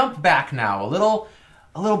us jump back now. A little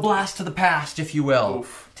blast to the past, if you will.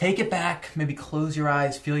 Oof. Take it back. Maybe close your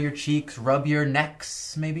eyes, feel your cheeks, rub your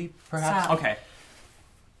necks, maybe, perhaps. Stop. Okay.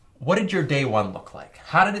 What did your day one look like?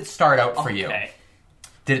 How did it start out for you? Okay.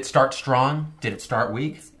 Did it start strong? Did it start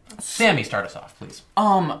weak? Sammy, start us off, please.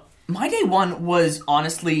 My day one was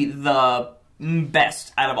honestly the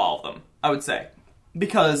best out of all of them, I would say.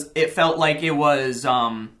 Because it felt like it was,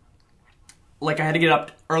 like I had to get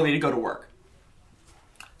up early to go to work.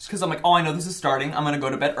 Just because I'm like, I know this is starting. I'm going to go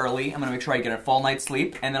to bed early. I'm going to make sure I get a full night's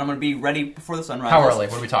sleep. And then I'm going to be ready before the sun rises. How early?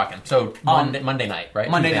 What are we talking? So Monday night, right?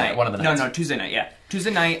 Monday Tuesday night. One of the nights. No, Tuesday night, yeah.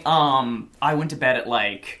 Tuesday night, I went to bed at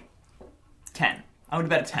like 10. I went to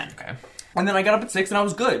bed at 10. Okay. And then I got up at 6 and I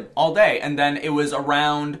was good all day. And then it was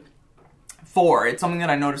around 4. It's something that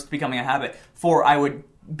I noticed becoming a habit. 4, I would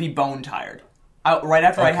be bone tired. Right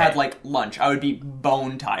after I had like lunch, I would be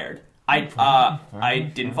bone tired.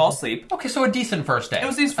 I didn't fall asleep. Okay, so a decent first day. It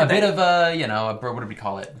was a decent a first bit day. of a, what do we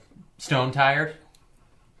call it? Stone tired?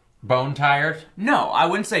 Bone tired? No, I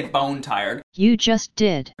wouldn't say bone tired. You just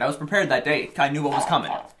did. I was prepared that day. I knew what was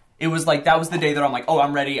coming. It was like that was the day that I'm like, oh,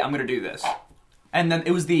 I'm ready. I'm gonna do this. And then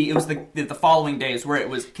it was the following days where it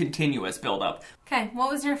was continuous build up. Okay,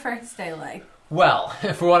 what was your first day like? Well,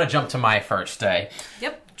 if we want to jump to my first day.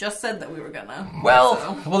 Yep, just said that we were gonna. Well,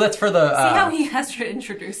 that's for the... See how he has to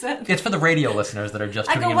introduce it? It's for the radio listeners that are just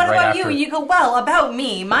I tuning go, in what right about after. you? You go, well, about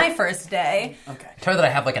me, my first day. Okay. Tell you that I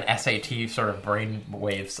have like an SAT sort of brain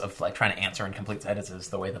waves of like trying to answer in complete sentences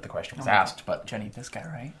the way that the question was asked, but... Jenny, this guy,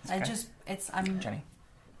 right? This guy? I'm... Jenny.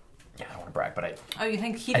 Yeah, I don't want to brag, but Oh, you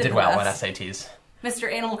think he I did did the well on best? SATs.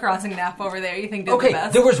 Mr. Animal Crossing nap over there, you think did the Okay,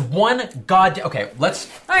 best? there was one okay, let's...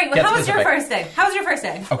 All right, well, get how was your specific. first day? How was your first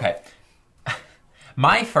day? Okay.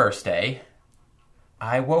 My first day,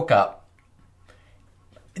 I woke up.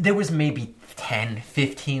 There was maybe 10,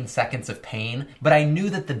 15 seconds of pain, but I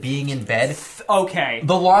knew that the being in bed, Okay.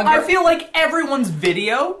 the longer... I feel like everyone's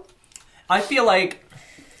video,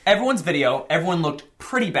 everyone looked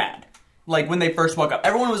pretty bad. Like, when they first woke up.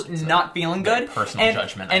 Everyone was not feeling good. personal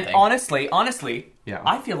judgment, I And think. honestly, Yeah.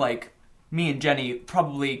 I feel like me and Jenny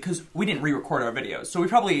probably, because we didn't re-record our videos, so we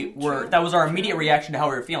probably that was our immediate reaction to how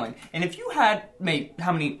we were feeling. And if you had,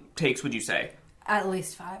 how many takes would you say? At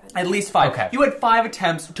least 5. At least 5. Okay. You had 5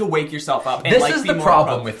 attempts to wake yourself up. And, This like, is be the more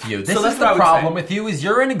problem productive. with you. This So that's is what I the would problem say. with you is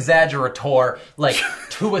you're an exaggerator, like,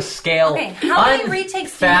 to a scale Okay, how many retakes do you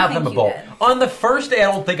think you unfathomable. did? On the first day,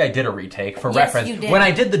 I don't think I did a retake, for Yes, reference. you did. When I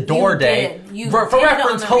did the door You day, did. You for did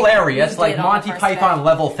reference, on the hilarious, you like did on the Monty first Python day.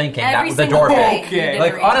 level thinking, Every that was the single door day day. you did a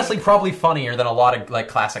Like, retake. honestly, probably funnier than a lot of, like,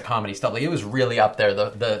 classic comedy stuff. Like, it was really up there.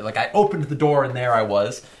 Like, I opened the door and there I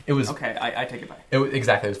was. It was... Okay, I take it back.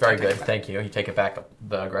 Exactly, it was very take good. it back. Thank you. You take it back,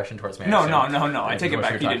 the aggression towards me. I No, assume. no. I take it What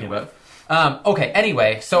back. you're You talking didn't about. Okay,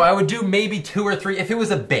 anyway, so I would do maybe 2 or 3 if it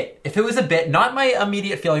was a bit. If it was a bit, not my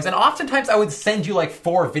immediate feelings. And oftentimes I would send you like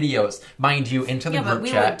 4 videos, mind you, into the Yeah, group but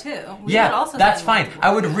we chat. would too. We Yeah, would also that's send fine. multiple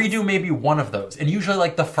I would videos. redo maybe one of those. And usually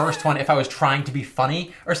like the first one, if I was trying to be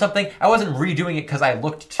funny or something, I wasn't redoing it because I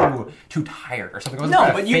looked too tired or something. I wasn't No,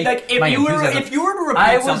 trying to but you fake like my if you were enthusiasm. to repeat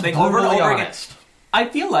I was something over and brutally over again, honest. I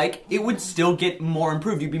feel like it would still get more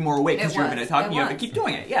improved. You'd be more awake because It you're was. going to talk and It you have to was. keep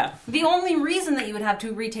doing it. Yeah. The only reason that you would have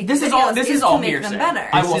to retake This the is all- videos this is is all to make hearsay. them better.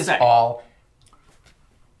 I This will is say. all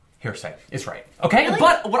hearsay. It's right. Okay? Really?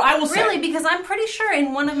 But what I will say, Really, because I'm pretty sure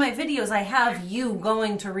in one of my videos I have you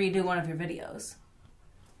going to redo one of your videos.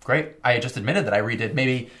 Great. I just admitted that I redid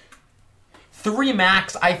maybe 3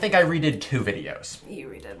 max. I think I redid 2 videos. You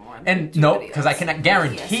redid more than And 2 no, videos. because I can Yes, you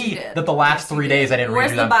guarantee did. that the last Yes, you 3 did. days I didn't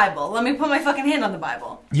Where's redo the them. Bible? Let me put my fucking hand on the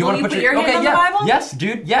Bible. You Will want to put your hand okay? on Yeah. the Bible? Yes,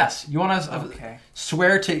 dude. Yes. You want to Okay.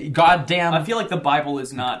 swear to goddamn I feel like the Bible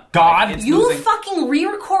is not God. Like, it's You losing. fucking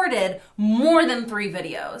re-recorded more than 3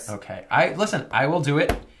 videos. Okay. I will do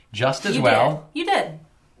it just as You well. did. You did.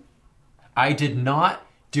 I did not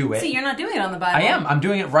do it. See, you're not doing it on the Bible. I am. I'm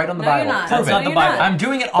doing it right on the No, Bible. you're not. Prove That's it. not the you're Bible. not. I'm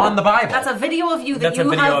doing it on the Bible. That's a video of you that That's a you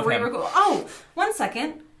video have of him. re-recorded. Oh, 1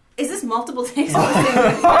 second. Is this multiple takes?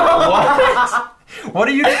 What? What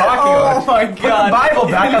are you talking about? Oh my Put the God. Bible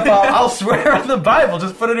back up. I'll swear on the Bible.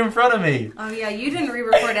 Just put it in front of me. Oh yeah, you didn't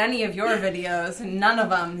re-record any of your videos. None of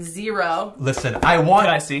them. 0. Listen, I want.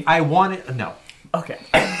 Can I see? I want it. No. Okay.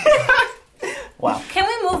 Wow. Can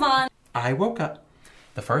we move on? I woke up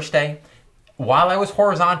the first day. While I was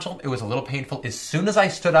horizontal, it was a little painful. As soon as I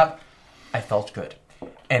stood up, I felt good.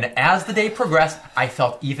 And as the day progressed, I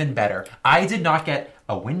felt even better. I did not get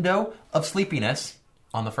a window of sleepiness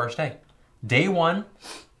on the first day. Day 1,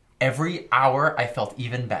 every hour I felt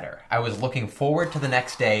even better. I was looking forward to the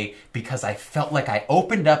next day because I felt like I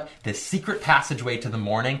opened up this secret passageway to the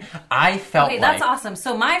morning. I felt Okay, like... that's awesome.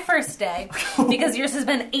 So my first day, because yours has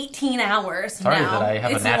been 18 hours Sorry now. that I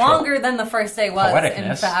have a it's natural longer than the first day was, in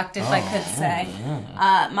poeticness. fact, if I could say.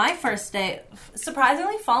 My first day,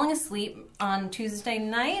 surprisingly, falling asleep on Tuesday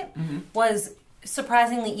night was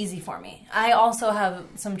surprisingly easy for me. I also have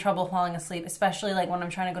some trouble falling asleep, especially like when I'm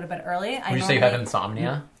trying to go to bed early. Would you say you have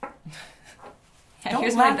insomnia? Yeah, Don't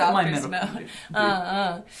here's my laugh at my doctor's medical-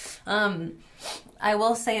 note. I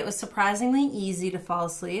will say it was surprisingly easy to fall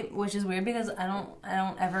asleep, which is weird because I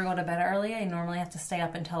don't ever go to bed early. I normally have to stay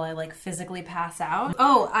up until I like physically pass out.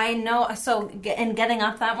 Oh, I know. So and getting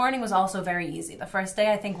up that morning was also very easy. The first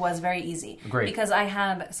day I think was very easy. Great. Because I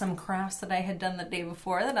had some crafts that I had done the day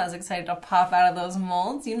before that I was excited to pop out of those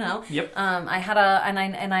molds. You know. Yep. I had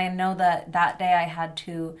and I know that day I had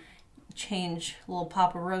to change little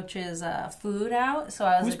Papa Roach's food out, so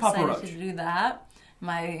I was Who's Papa excited Roach? to do that.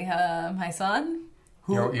 My son.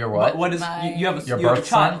 Your what? What is My- you have a Your you have a birth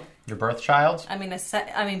son? child? Your birth child? I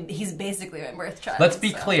mean, he's basically my birth child. Let's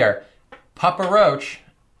be so. clear. Papa Roach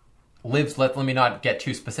lives. Let me not get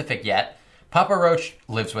too specific yet. Papa Roach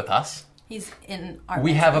lives with us. He's in our.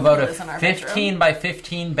 We bedroom. have about He a lives in our 15 bedroom. by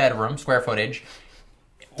 15 bedroom square footage.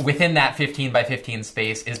 Within that 15 by 15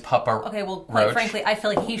 space is Papa Okay, well, quite Roach, frankly, I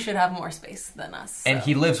feel like he should have more space than us. and so-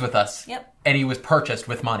 he lives with us. Yep. And he was purchased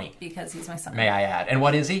with money. because he's my son. May I add? And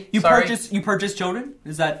what is he? You Sorry? purchase children?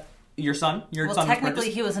 Is that your son? Your Well, son was technically,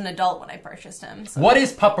 purchased? he was an adult when I purchased him. So. What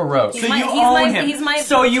is Papa Roach? He's So my- you he's own my- him. he's my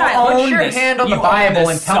so you child. own Put your this. hand on You the own Bible this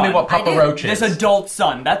and tell me son. what Papa I do. Roach is. This adult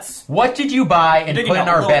son. That's What did you buy and Digging put in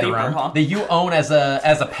a our little bedroom deeper, huh? that you own as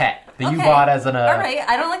a pet? That you Okay. bought as an All right,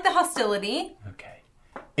 I don't like the hostility. Okay.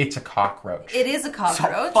 It's a cockroach. It is a a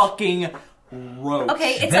cockroach. fucking roach.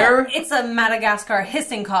 Okay, it's a Madagascar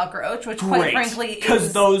hissing cockroach, which quite Great. frankly Because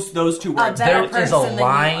is those two a words. better There is a person than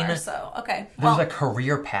line- you are. So okay, There's well, a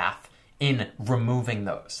career path in removing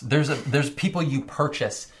those. There's people you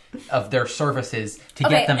purchase of their services to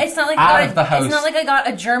Okay, get them it's not like out of the house. It's not like I got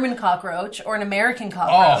a German cockroach or an American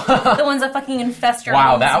cockroach. The ones that fucking infest your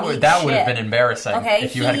Wow, homes that and would eat that would have shit. been embarrassing Okay,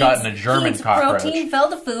 if you he had gotten a eats- German he eats cockroach.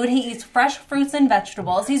 protein-filled food. He eats fresh fruits and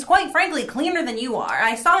vegetables. He's quite frankly cleaner than you are.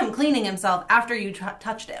 I saw him cleaning himself after you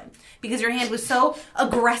touched him because your hand was so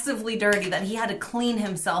aggressively dirty that he had to clean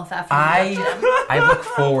himself after you touched him. I look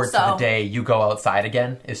forward to the So- day you go outside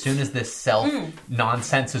again. As soon as this self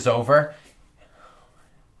nonsense is over.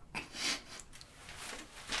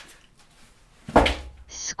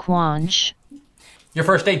 Squanch. Your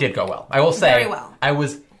first day did go well. I will say, Very well. I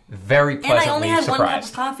was very And pleasantly I only had 1 cup surprised.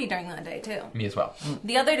 of coffee during that day too. Me as well.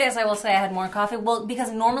 The other days I will say I had more coffee. Well,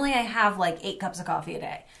 because normally I have like 8 cups of coffee a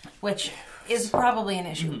day, which is probably an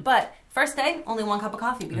issue. But first day, only 1 cup of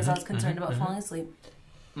coffee because I was concerned about falling asleep.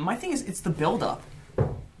 My thing is, it's the buildup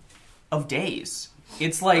of days.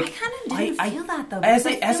 It's like I kind of didn't feel that though. As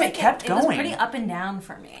because I it feel like kept it was going. pretty up and down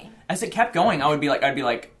for me. As it kept going, I'd be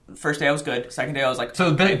like, first day I was good. Second day I was like,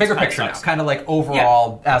 So bigger kinda picture now, sucks. kind of like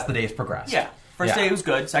overall as the days progressed. Yeah. First Yeah. day was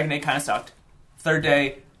good. Second day kind of sucked. Third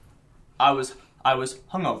day, I was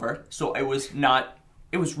hungover, so it was not.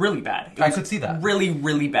 It was really bad. It I was could see that. really,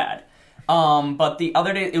 really bad. But the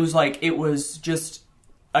other day, it was just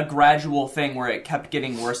a gradual thing where it kept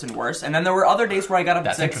getting worse and worse. And then there were other days where I got up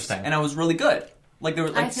That's at 6 interesting. and I was really good. Like there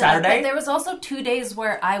was I like feel like Saturday. that. There was also 2 days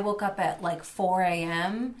where I woke up at like 4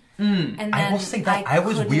 a.m. And then I will say that I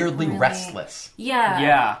was couldn't weirdly really- restless. Yeah.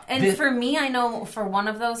 Yeah. And for me, I know for one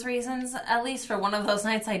of those reasons, at least for one of those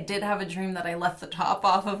nights, I did have a dream that I left the top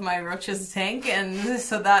off of my Roach's tank. And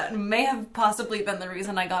so that may have possibly been the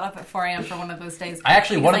reason I got up at 4 a.m. for one of those days. I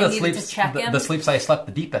actually, one of because the I needed to sleeps, check him. the sleeps I slept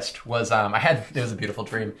the deepest was, it was a beautiful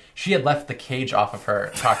dream. She had left the cage off of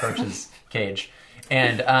her cockroach's cage.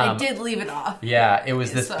 And, I did leave it off. yeah, it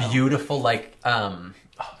was this So- beautiful, like,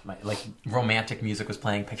 romantic music was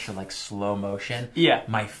playing, picture like slow motion. Yeah.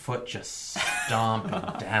 My foot just stomping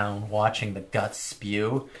down, watching the guts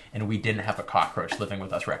spew, and we didn't have a cockroach living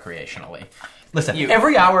with us recreationally. Listen,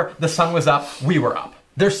 every hour the sun was up, we were up.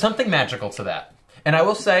 There's something magical to that. And I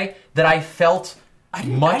will say that I felt I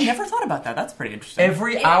much... never thought about that. That's pretty interesting.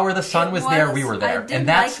 Every hour the sun was there, we were there. I did And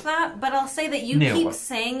that's... like that, but I'll say that you new. keep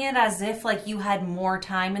saying it as if like you had more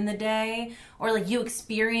time in the day, or like you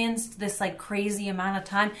experienced this like crazy amount of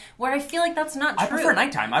time. Where I feel like that's not I true. prefer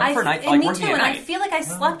nighttime. I prefer night- and like me working too. at And I night. feel like I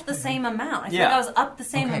slept the same amount. I feel Yeah. like I was up the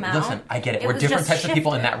same Okay, amount. listen, I get it. We're was different just types of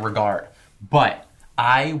people in shifted. that regard. But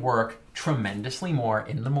I work tremendously more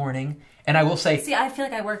in the morning. And I will say... See, I feel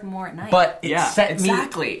like I work more at night. But it Yeah, set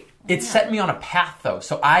exactly. It set me on a path, though.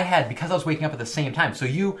 So I had, because I was waking up at the same time. So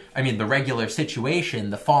the regular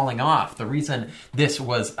situation, the falling off, the reason this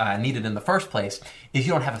was needed in the first place is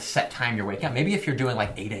you don't have a set time you're waking up. Maybe if you're doing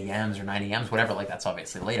like 8 a.m.s or 9 a.m.s, whatever, like that's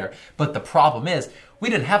obviously later. But the problem is, we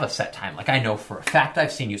didn't have a set time. Like I know for a fact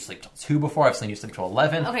I've seen you sleep till 2 before. I've seen you sleep till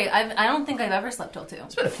 11. Okay, I don't think I've ever slept till 2.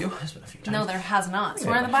 It's been a few times. No, there has not.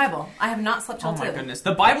 Swear on the Bible. I have not slept till Oh 2. my goodness.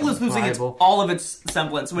 The Bible is losing Bible. all of its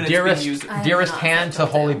semblance when it's Dearest, being used. I have dearest not hand slept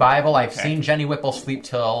to till Holy 2. Bible, I've seen Jenny Whipple sleep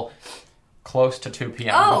till close to 2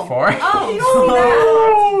 p.m. Oh, before.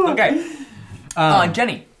 Okay.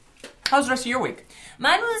 Jenny, how's the rest of your week?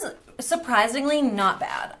 Mine was surprisingly not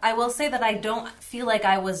bad. I will say that I don't feel like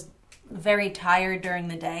I was very tired during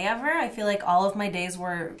the day ever. I feel like all of my days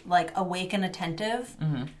were like awake and attentive.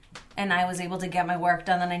 And I was able to get my work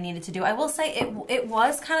done that I needed to do. I will say it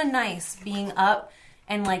was kind of nice being up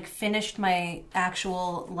and like finished my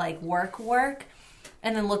actual like work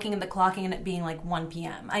and then looking at the clocking and it being like 1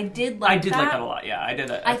 p.m. I did like that a lot. Yeah, I did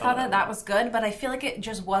that. I thought that was good, but I feel like it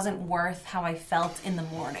just wasn't worth how I felt in the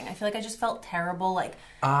morning. I feel like I just felt terrible. Like,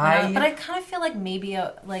 but I kind of feel like maybe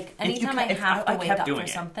anytime I have to wake up for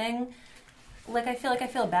something, like I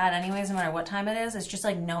feel bad anyways, no matter what time it is. It's just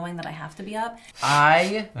like knowing that I have to be up.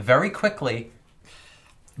 I very quickly,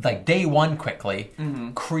 like day one quickly,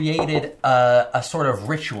 created a sort of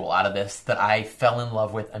ritual out of this that I fell in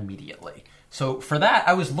love with immediately. So for that,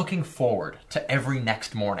 I was looking forward to every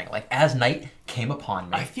next morning. Like as night came upon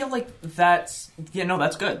me, I feel like that's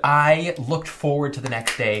good. I looked forward to the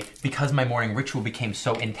next day because my morning ritual became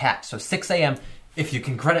so intact. So 6 a.m., if you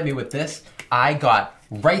can credit me with this, I got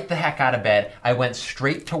right the heck out of bed. I went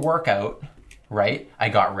straight to workout, right? I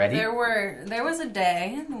got ready. There was a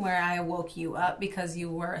day where I woke you up because you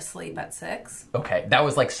were asleep at 6. Okay, that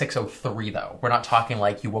was like 6:03 though. We're not talking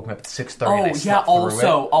like you woke me up at 6:30. Oh and I yeah. slept through it.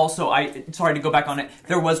 Also, I sorry to go back on it.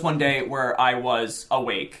 There was one day where I was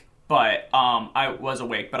awake, but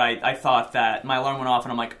I thought that my alarm went off,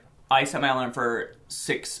 and I'm like, I set my alarm for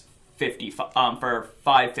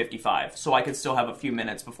 5:55, so I could still have a few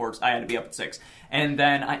minutes before I had to be up at 6. And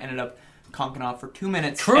then I ended up conking off for 2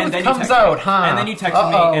 minutes. Truth and then comes you texted out, me. huh? And then you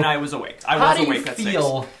texted me, and I was awake. I How was do you awake at 6.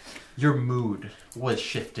 feel your mood was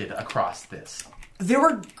shifted across this? There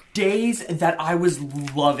were days that I was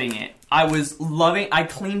loving it. I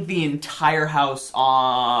cleaned the entire house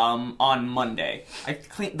on Monday. I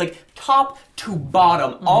cleaned, like, top to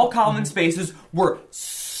bottom. All common spaces were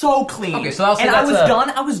so clean. Okay, so I'll say and that's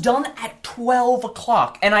I was done at 12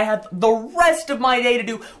 o'clock. And I had the rest of my day to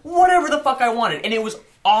do whatever the fuck I wanted. And it was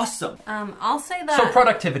awesome. I'll say that. So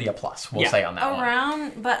productivity a plus, we'll Yeah. say on that one.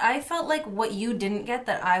 Around, but I felt like what you didn't get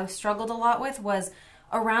that I struggled a lot with was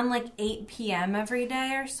around like 8 p.m. every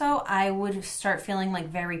day or so, I would start feeling like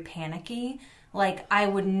very panicky. Like I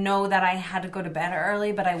would know that I had to go to bed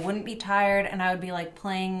early, but I wouldn't be tired, and I would be like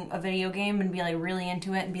playing a video game and be like really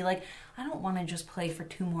into it and be like, I don't want to just play for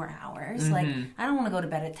 2 more hours. Like I don't want to go to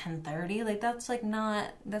bed at 10:30. Like that's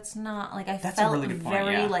not like I That's a felt really good point,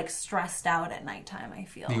 very yeah. like stressed out at nighttime, I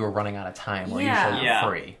feel. You were running out of time, or Yeah. usually Yeah.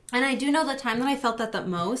 free. And I do know the time that I felt that the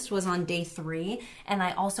most was on day 3, and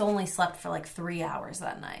I also only slept for like 3 hours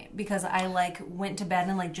that night because I like went to bed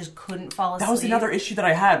and like just couldn't fall asleep. That was another issue that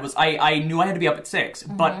I had. Was I knew I had to be up at 6,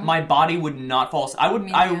 but my body would not fall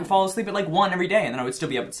asleep. I would fall asleep at like 1 every day, and then I would still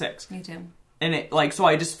be up at 6. Me too. And it, like, so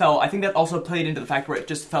I just felt, I think that also played into the fact where it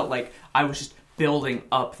just felt like I was just building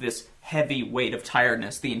up this heavy weight of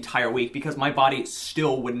tiredness the entire week because my body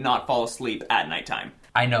still would not fall asleep at nighttime.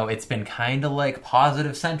 I know it's been kind of like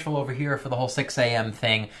positive central over here for the whole 6 a.m.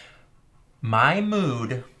 thing. My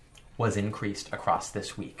mood was increased across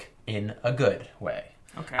this week in a good way.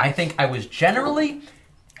 Okay. I think I was generally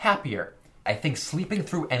happier. I think sleeping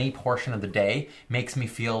through any portion of the day makes me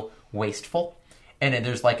feel wasteful. And then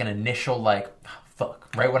there's like an initial like, oh,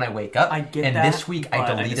 fuck, right when I wake up. I get and that, this week but I I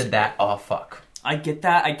deleted disagree. that, oh fuck. I get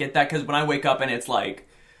that, because when I wake up and it's like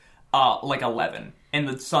 11, and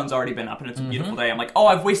the sun's already been up and it's a beautiful day, I'm like, oh,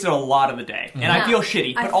 I've wasted a lot of the day. And I Yeah. feel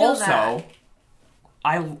shitty, I but feel also, that.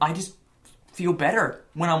 I just feel better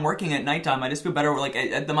when I'm working at nighttime. I just feel better. Like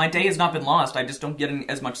my day has not been lost. I just don't get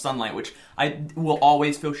as much sunlight, which I will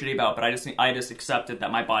always feel shitty about. But I just accepted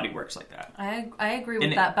that my body works like that. I agree with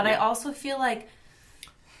And that, but I yeah. also feel like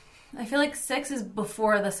 6 is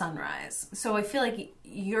before the sunrise. So I feel like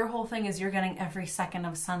your whole thing is you're getting every second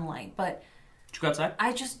of sunlight, but Did you go outside?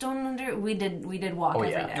 I just don't we did walk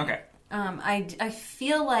every yeah. day. Okay. I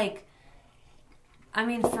feel like, I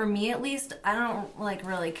mean, for me at least, I don't like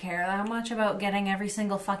really care that much about getting every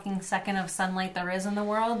single fucking second of sunlight there is in the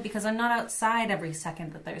world because I'm not outside every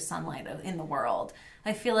second that there's sunlight in the world.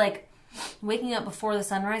 I feel like waking up before the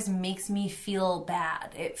sunrise makes me feel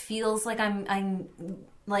bad. It feels like I'm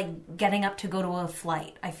like getting up to go to a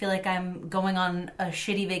flight. I feel like I'm going on a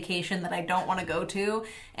shitty vacation that I don't want to go to,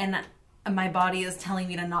 and my body is telling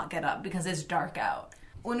me to not get up because it's dark out.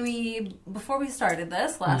 Before we started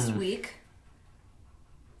this last week,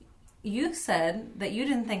 you said that you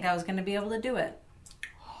didn't think I was going to be able to do it.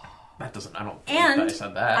 That doesn't, I don't believe And that I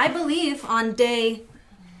said that. I believe on day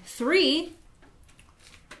 3,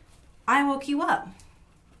 I woke you up.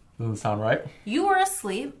 Doesn't sound right. You were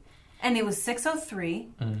asleep, and it was 6:03,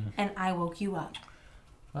 and I woke you up.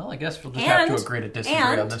 Well, I guess we'll just have to agree to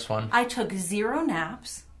disagree on this one. I took 0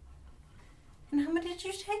 naps. And how many did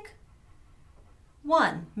you take?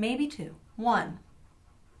 1, maybe 2. 1.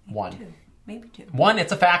 One. 2, maybe 2. One,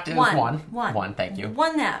 it's a fact. It was 1. One, thank you.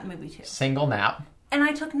 1 nap, maybe 2. Single nap. And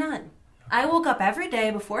I took none. I woke up every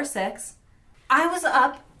day before 6. I was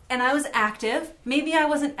up and I was active. Maybe I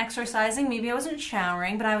wasn't exercising. Maybe I wasn't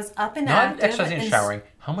showering, but I was up and Not active. exercising and showering.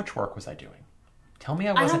 How much work was I doing? Tell me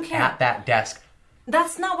I don't wasn't care. at that desk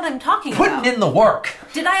That's not what I'm talking about. putting in the work.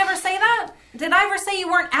 Did I ever say that? Did I ever say you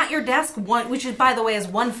weren't at your desk, which is, by the way, is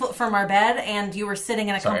 1 foot from our bed, and you were sitting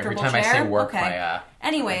in a Sorry, every comfortable time chair? I say work, Okay.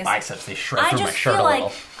 Anyways, my biceps, they shred I through my just shirt feel a little.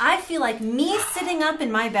 like I feel like me sitting up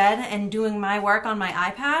in my bed and doing my work on my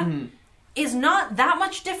iPad is not that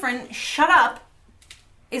much different. Shut up.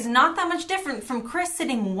 Is not that much different from Chris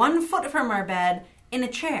sitting 1 foot from our bed in a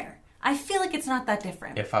chair. I feel like it's not that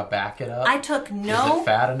different. If I back it up, I took is no. it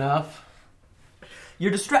fat enough?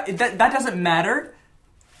 You're distracted. That doesn't matter.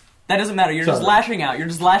 That doesn't matter. You're just Sorry. lashing out. You're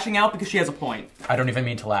just lashing out because she has a point. I don't even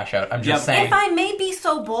mean to lash out. I'm just Yeah, saying If I may be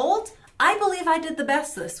so bold, I believe I did the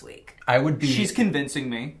best this week. I would be. She's convincing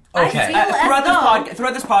me. I Okay. feel as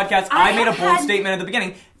Throughout this podcast, I made a have bold had- statement at the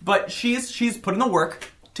beginning, but she's put in the work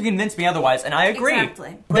to convince me otherwise, and I agree.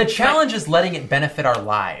 Exactly. The challenge is letting it benefit our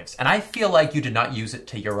lives, and I feel like you did not use it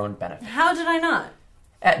to your own benefit. How did I not?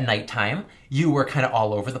 at nighttime, you were kind of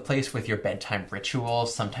all over the place with your bedtime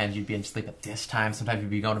rituals. Sometimes you'd be asleep at this time. Sometimes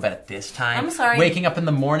you'd be going to bed at this time. I'm sorry. Waking up in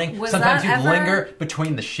the morning. Was Sometimes that you'd ever- linger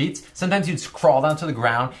between the sheets. Sometimes you'd crawl down to the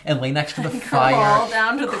ground and lay next to the fire. Crawl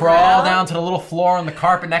down to the Crawl ground? down to the little floor on the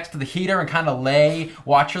carpet next to the heater and kind of lay,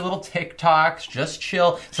 watch your little TikToks, just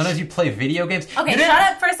chill. Sometimes you'd play video games. Okay, You didn't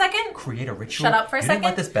shut up for a second. Create a ritual. Shut up for a You didn't let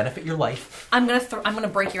second. this benefit your life. I'm gonna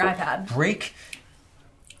break your iPad. Break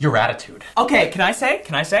your attitude. Okay, can I say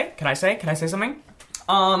something?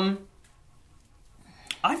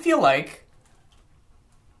 I feel like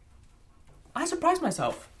I surprised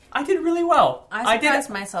myself. I did really well. I surprised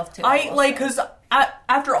did. myself too. Because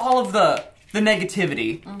after all of the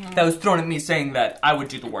negativity that was thrown at me saying that I would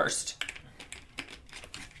do the worst,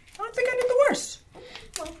 I don't think I did the worst.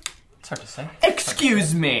 It's hard to say.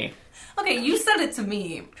 Excuse me. Okay, you said it to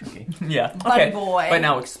me. Tricky. Yeah. Buddy Okay. boy. But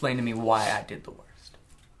now explain to me why I did the worst.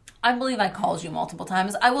 I believe I called you multiple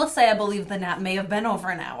times. I will say I believe the nap may have been over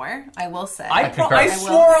an hour. I will say. concur. I I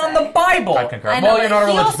swore will on the say. Bible. I concur. I know, Well, you're not a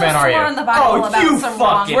but he religious also man, are swore you? on the Bible Oh, about you some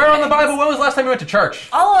wrong fucking- Where on the things. Bible? When was the last time you went to church?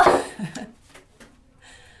 Oh,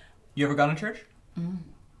 You ever gone to church?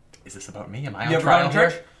 Is this about me? Am I You on ever trial gone to here?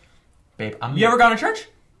 church? Babe, I'm... You ever gone to church?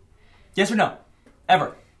 Yes or no?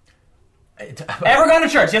 Ever? Ever? Ever gone to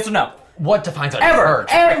church? Yes or no? What defines a Ever, church?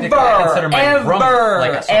 Technically, I consider my room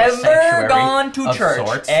like a sort of ever sanctuary gone to of church?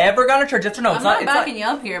 sorts. Ever gone to church? Yes or no? I'm not backing you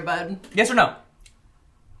up here, bud. Yes or no?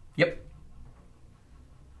 Yep.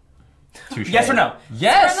 Touche. Yes or no? Swear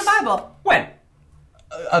Yes. in the Bible. When?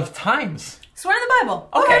 Of times. Swear in the Bible.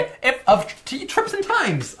 Okay. If Of trips and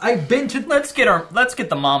times. I've been to... let's get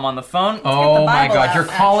the mom on the phone. Oh my Bible god, out, you're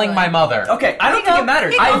calling actually. my mother. Okay, I don't think it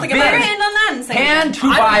matters. I don't think it Put your matters. hand on that and say Hand to I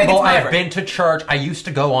don't think Bible, it's my I've right. been to church. I used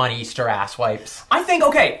to go on Easter ass wipes. I think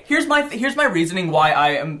here's my reasoning why I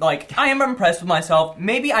am impressed with myself.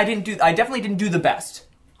 Maybe I definitely didn't do the best.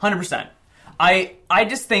 100%. I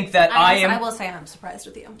just think that I will say I'm surprised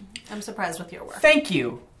with you. I'm surprised with your work. Thank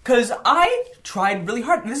you. Because I tried really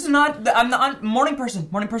hard. This is not... I'm a morning person.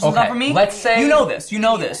 Morning person's not Okay, for me. let's say- You know this.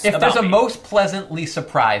 If about there's a me. most pleasantly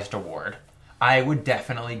surprised award, I would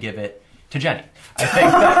definitely give it to Jenny. I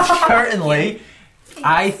think that certainly,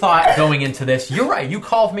 I thought going into this, you're right, you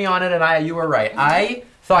called me on it and you were right. I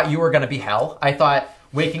thought you were going to be hell. I thought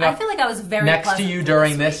waking I up feel like I was very next to pleasant you this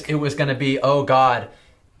during this, week. it was going to be, oh God,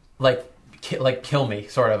 kill me,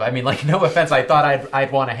 sort of. I mean, no offense, I thought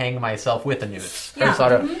I'd want to hang myself with the news. Yeah, Or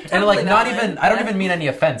sort of. mhm, And totally not valid, even, I don't yeah. even mean any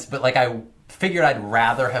offense, but I figured I'd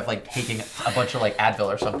rather have taken a bunch of Advil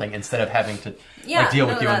or something instead of having to deal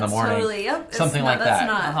with you in the that's morning. Totally, yep. It's Something not, like that's that.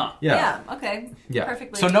 Not, Uh-huh. Yeah. Okay. Yeah.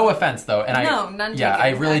 Perfectly. So no offense though, and none yeah, taken, I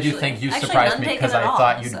really do actually. think you Actually, surprised none me taken because at I all,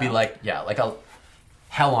 thought you'd so. be like a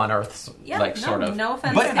hell on earth, Yeah, sort of. No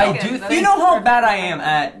offense. But taken. I do That think You know how bad I am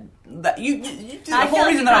at... That the I whole feel like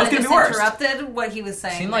reason you that I was kinda going to be worse. interrupted what he was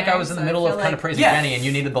saying. seemed like there, I was in the so middle I of feel kind of like- praising Yeah. Jenny, and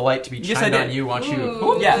you needed the light to be Yes, shined I on did. you once you.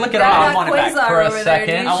 Ooh, Yeah, you flick it got off. that I want it back. Quasar For a over there,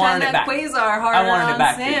 second. dude. I wanted Shine it that back. Quasar harder I wanted it on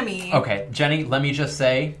back, dude. Sammy. Okay, Jenny, let me just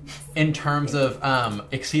say, in terms of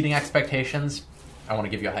exceeding expectations, I want to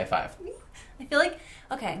give you a high five. I feel like,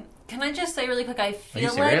 okay, can I just say really quick, I feel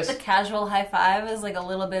like serious? the casual high five is a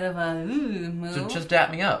little bit of a move. Just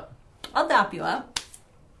dap me up. I'll dap you up.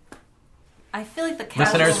 I feel like the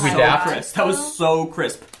casual Listeners, we high dap. five, Crisp. That was so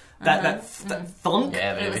crisp. That thunk.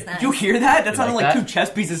 Yeah, It was baby. nice. You hear that? That sounded like like that? two chess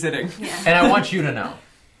pieces hitting. Yeah. And I want you to know.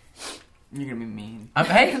 You're gonna be mean.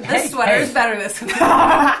 Hey, This sweater is better this week.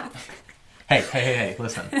 Hey,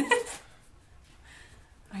 listen.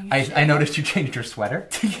 I noticed you changed your sweater.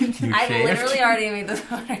 You I shaved. literally already made the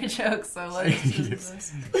sweater joke, so let's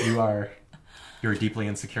just... You're a deeply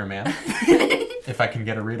insecure man. If I can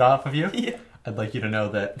get a read off of you, Yeah. I'd like you to know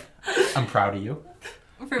that I'm proud of you.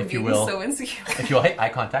 For If you being will. so insecure. If you will, hey, eye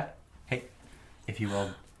contact. Hey, if you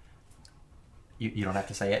will, you don't have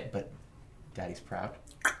to say it, but Daddy's proud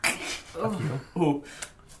of you. Ooh.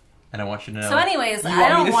 And I want you to know. So anyways, You I want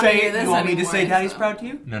don't me to want to say? hear this You want me to anymore, say Daddy's so. proud to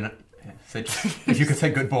you? No. Yeah, say just, if you could say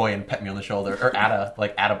good boy and pet me on the shoulder, or add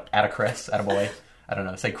a Chris, add a boy. I don't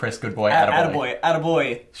know. Say Chris, good boy, add a boy.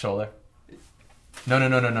 Attaboy. Shoulder.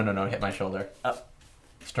 No. Hit my shoulder.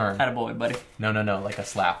 Stern. Attaboy, buddy. No. Like a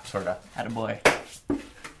slap, sort of. Attaboy.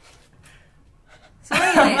 So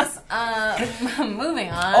anyways, moving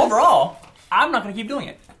on. Overall, I'm not gonna keep doing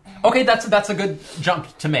it. Okay, that's a good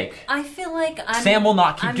jump to make. I feel like Sam will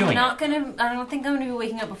not keep I'm doing not gonna. I don't think I'm gonna be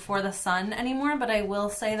waking up before the sun anymore. But I will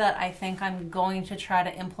say that I think I'm going to try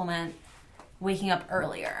to implement waking up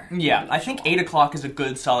earlier. Yeah, I think 8 o'clock is a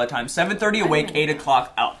good solid time. 7:30 awake, 8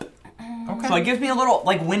 o'clock up. Okay. So it gives me a little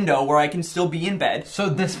window where I can still be in bed. So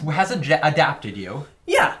this has adapted you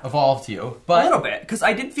Yeah. evolved you, A but little bit, because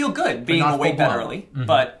I did feel good being not awake that full-blown. early.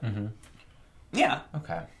 But yeah,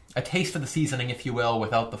 okay. A taste of the seasoning, if you will,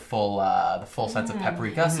 without the full sense of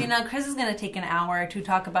paprika. So, Chris is going to take an hour to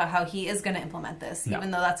talk about how he is going to implement this, No.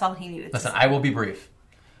 even though that's all he needed Listen, to say. I will be brief.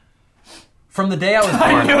 From the day I was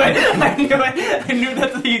I born, knew it. I knew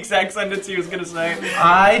that's the exact sentence he was going to say.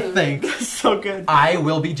 I think So good. I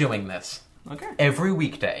will be doing this Okay. every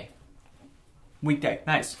weekday Weekday.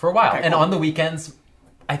 Nice. for a while. Okay, And cool. on the weekends,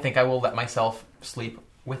 I think I will let myself sleep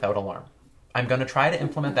without alarm. I'm going to try to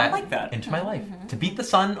implement that, like that. into my life. To beat the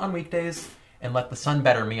sun on weekdays and let the sun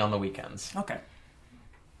better me on the weekends. Okay.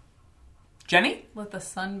 Jenny? Let the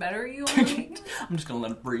sun better you on the weekend? I'm just going to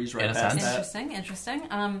let it breeze right In a past sense. that.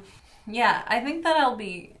 Interesting. Yeah, I think that I'll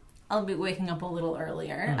be waking up a little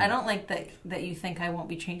earlier. I don't like that you think I won't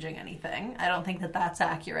be changing anything. I don't think that that's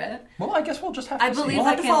accurate. Well, I guess we'll just have to I see. believe We'll I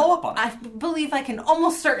have to can follow up on it. I believe I can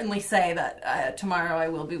almost certainly say that tomorrow I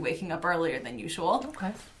will be waking up earlier than usual.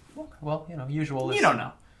 Okay. Well, usual is... You don't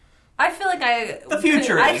know. I feel like The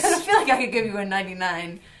future I is. kind of feel like I could give you a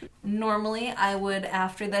 99. Normally, I would,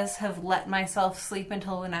 after this, have let myself sleep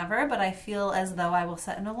until whenever, but I feel as though I will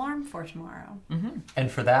set an alarm for tomorrow. And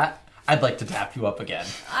for that, I'd like to tap you up again.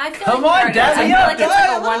 I feel Come like on, Dad, I feel yeah, like it's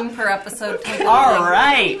like a one per episode. Kind of All thing.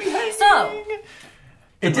 right. So,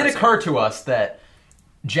 It did occur to us that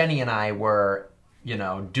Jenny and I were,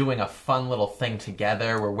 doing a fun little thing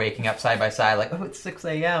together. We're waking up side by side like, oh, it's 6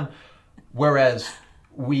 a.m. Whereas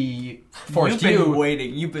we forced You've been you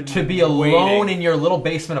waiting. You've been to be alone in your little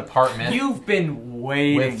basement apartment. You've been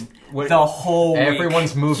waiting With- the whole week.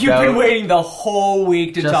 everyone's moved You've out. been waiting the whole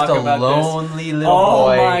week to just talk a about lonely this. little Oh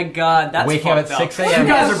boy. my god, that's waking up at fucked 6 a.m.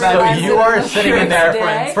 You guys are bad. So you are sitting in there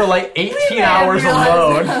Day. for like 18 may hours have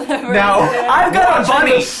alone. realized that Now, I've got a watching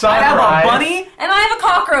bunny. the I have sunrise. a bunny. and I have a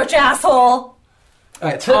cockroach, asshole. All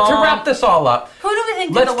right, to wrap this all up, Who do we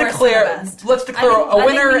think let's did the worst declare and the best? let's declare I think a we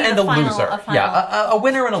winner need and a a final- loser. a final. Yeah, a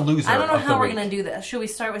winner and a loser. I don't know of the how we're week. going to do this. Should we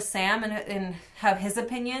start with Sam and have his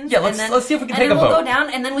opinions? Yeah, and let's see if we can and take then a we'll vote. go down,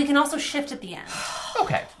 and then we can also shift at the end.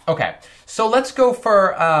 Okay. So let's go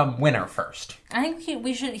for winner first. I think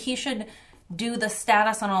he should do the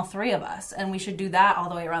status on all three of us, and we should do that all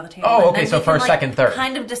the way around the table. Oh, And okay, then so we can, first, second, third.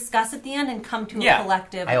 kind of discuss at the end and come to a Yeah,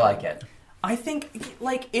 collective. I like it. I think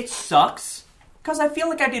it sucks because I feel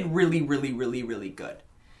like I did really, really, really, really good,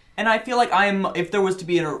 and I feel like if there was to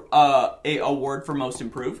be a award for most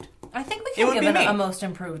improved, I think we It can would give be it me. a most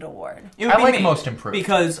improved award. it would I be like me, most improved.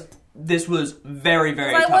 because this was very,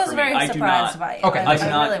 very I tough was for very me. I do surprised not. by it. Okay, I do I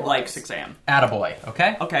not really like was. 6 a.m. Attaboy,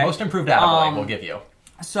 okay? Okay. Most improved attaboy we'll give you.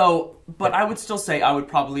 So, but I would still say I would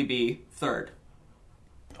probably be third.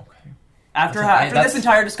 Okay. After That's- this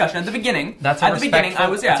entire discussion at the beginning, That's a at the beginning I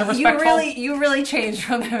respectful- was that's a respectful- You really changed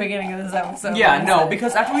from the beginning of this episode. Yeah, no,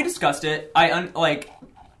 because after we discussed it, and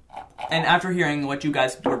after hearing what you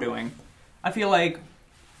guys were doing, I feel like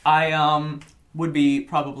I would be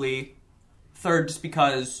probably third just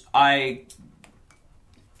because I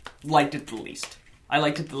liked it the least. I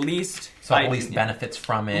liked it the least. So the least benefits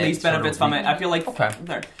from it. Least sort of benefits from it. I feel like Okay.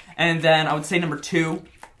 third. And then I would say number 2.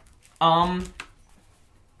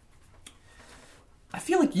 I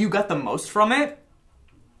feel like you got the most from it.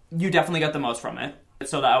 You definitely got the most from it.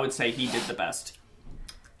 So that I would say he did the best.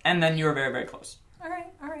 And then you were very, very close. All right,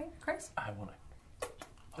 Chris. I want to.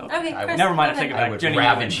 Okay, I Chris. Never mind, I go take it ahead. I back. would Jenny,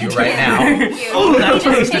 ravage you you win. right now. Thank you. That We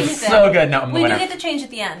just was changed so it. good. No, I'm the We winner. do get to change at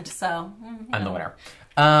the end, so. I'm the winner.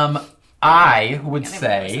 I would Can't even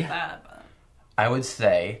say, say that, but- I would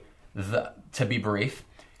say, to be brief,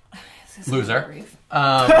 This is loser. brief.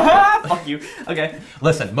 Fuck you. Okay.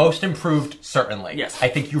 Listen, most improved, certainly. Yes. I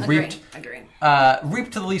think you Agree.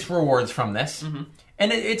 reaped the least rewards from this. Mm-hmm.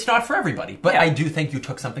 And it's not for everybody, but Yeah. I do think you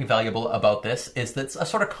took something valuable about this, is that's a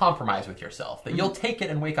sort of compromise with yourself. That you'll take it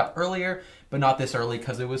and wake up earlier, but not this early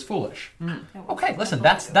because it was foolish. Okay, listen,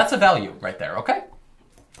 that's a value right there, okay?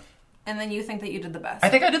 And then you think that you did the best. I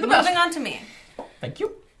think I did the best. Moving on to me. Thank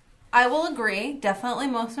you. I will agree. Definitely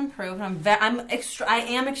most improved. I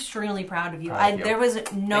am extremely proud of you. Proud of you. There was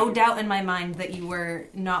no doubt in my mind that you were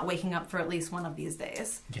not waking up for at least one of these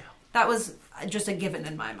days. Yeah. That was just a given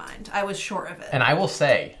in my mind. I was sure of it. And I will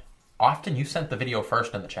say, often you sent the video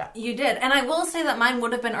first in the chat. You did. And I will say that mine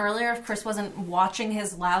would have been earlier if Chris wasn't watching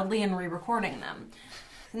his loudly and re-recording them.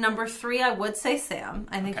 Number 3, I would say Sam.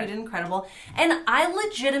 I think Okay. you did incredible. And I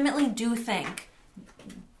legitimately do think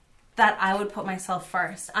that I would put myself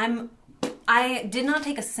first. I did not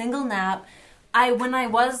take a single nap. When I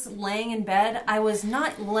was laying in bed, I was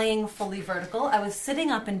not laying fully vertical. I was sitting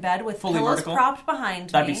up in bed with Fully pillows vertical? propped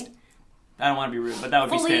behind That'd me. be. I don't want to be rude, but that would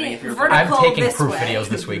be Fully standing if you're vertical. I'm taking this proof way. videos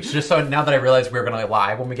this week, just so now that I realize we're going to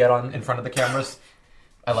live when we get on in front of the cameras.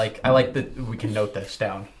 I like that we can note this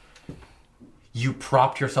down. You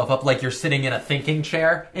propped yourself up like you're sitting in a thinking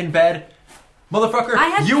chair in bed. Motherfucker, I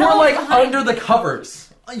had you were pillows like behind under the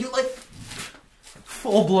covers. You like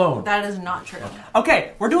full blown. That is not true.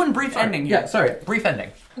 Okay, we're doing brief ending here. Yeah, sorry. Brief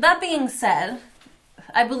ending. That being said,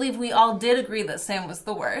 I believe we all did agree that Sam was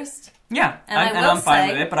the worst. Yeah, And I and will I'm fine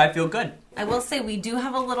say- with it, but I feel good. I will say we do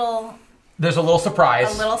have a little There's a little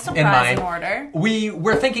surprise. in mind. order.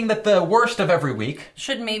 We're thinking that the worst of every week,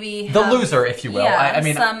 Should maybe the have, loser, if you will. Yeah, I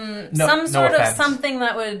mean, some sort of offense. something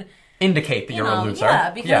that would Indicate that you you're know, a loser. yeah,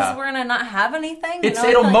 because we're gonna not have anything. It's I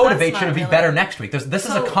it'll feel like motivate that's you to not be really- better next week. This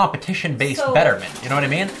is a So- competition-based so- betterment. You know what I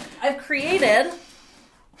mean? I've created.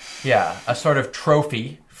 Yeah, a sort of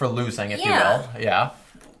trophy for losing, if you Yeah. will. Yeah.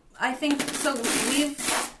 I think so.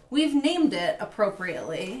 We've named it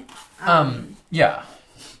appropriately. Yeah.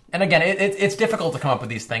 And again, it's difficult to come up with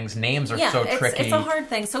these things. Names are so tricky. It's a hard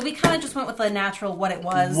thing. So we kind of just went with the natural what it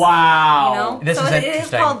was. Wow. You know, This so is it is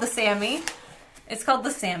interesting. called the Sammy. It's called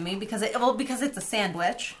the Sammy because it's a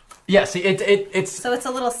sandwich. Yeah, see, it's So it's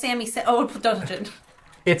a little Sammy. Don't.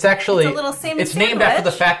 it's actually It's a little Sammy it's named after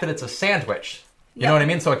the sandwich. fact that it's a sandwich. You Yeah. know what I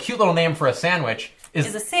mean? So a cute little name for a sandwich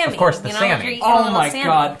is a Sammy. of course, the you know, Sammy. if you're Oh little my Sammy,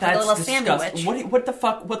 god, the that's little disgusting. sandwich. What the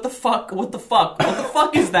fuck? What the fuck? What the fuck? What the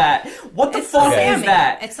fuck is that? What the It's fuck a is Sammy.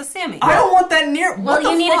 that? It's a Sammy. I don't want that near. Well, what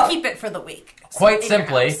the you need fuck? to keep it for the week. Quite in your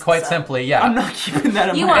simply, house, yeah. I'm not keeping that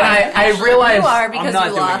in You my are. And I realize you are because I'm not you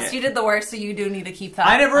doing lost. it. You did the work, so you do need to keep that.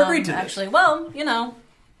 I never agreed to this. Actually, well, you know,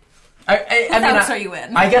 I mean, else are you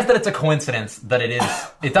in? I guess that it's a coincidence that it is.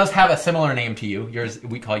 It does have a similar name to you. Yours,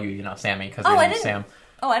 we call you, Sammy because Oh, your I name's didn't. Sam.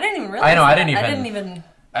 Oh, I didn't even realize. I know, I that. didn't even- even.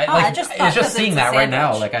 I I just was thought just 'cause seeing it's a that right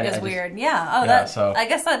now. sandwich Like, I is just- weird. Yeah. Oh, Yeah, that. so- I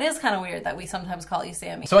guess that is kind of weird that we sometimes call you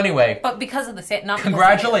Sammy. So anyway, but because of the not because of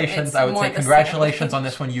congratulations. it's I would more say the congratulations Sammy. on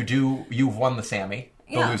this one. You've won the Sammy,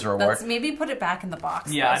 the Yeah, loser award. that's- Maybe put it back in the box.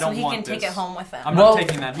 Yeah, though, I don't so he want can take this. it home with him. I'm not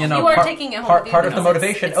taking that home. You are taking it home with you Part of the because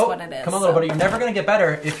motivation. it's what it is, come on, little so. buddy. You're never gonna get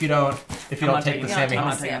better if you don't I'm not take taking the it. Sammy I'm home.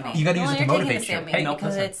 not taking it home. You got to Well, use it to you're taking motivate the you. Sammy Hey, no,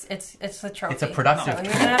 because listen. it's a trophy. It's a productive So you're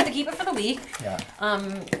trophy. gonna have to keep it for the week. Yeah.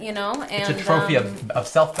 You know, and It's a trophy of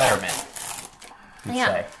self betterment. You'd yeah.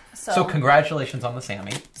 say. So- So congratulations on the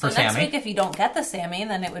Sammy So for next Sammy. week, if you don't get the Sammy,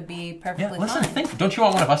 then it would be perfectly Yeah, listen, fine. don't you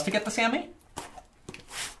want one of us to get the Sammy?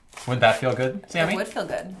 Wouldn't that feel good, Sammy? It would feel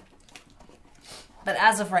good. But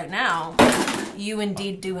as of right now, you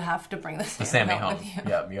indeed do have to bring the The Sammy Sammy home. with you.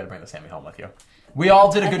 Yeah, you got to bring the Sammy home with you. We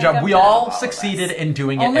all did a I good think job. I'm We proud of all all of succeeded us. in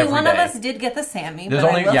doing it Only every one day. of us did get the Sammy, There's but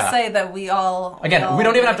only- I will yeah. say that we all... Again, we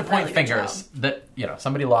don't even have to did a point really good fingers job. that,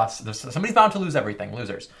 somebody lost. Somebody's bound to lose everything,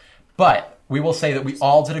 losers. But we will say that we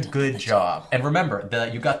all did a good job. And remember,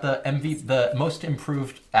 you got the the most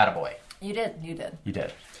improved attaboy. You did. You did. You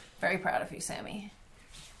did. Very proud of you, Sammy.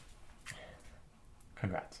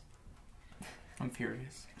 Congrats. I'm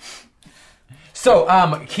furious. So,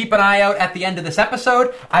 keep an eye out at the end of this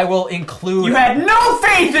episode. I will include... You had no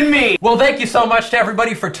faith in me! Well, thank you so much to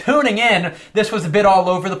everybody for tuning in. This was a bit all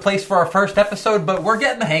over the place for our first episode, but we're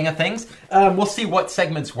getting the hang of things. We'll see what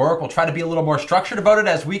segments work. We'll try to be a little more structured about it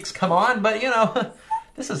as weeks come on, but,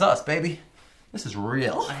 this is us, baby. This is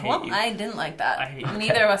real. Well, I didn't like that. I hate you.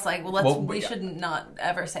 Neither of us like, we yeah. should not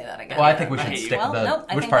ever say that again. Well, I think we I should hate you. stick Well, the... nope,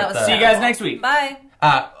 I which think part? that was The- See you guys next week. Bye.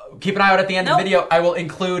 Keep an eye out at the end of the Nope. video. I will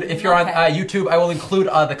include, if you're Okay. on YouTube, I will include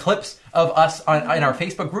the clips of us in our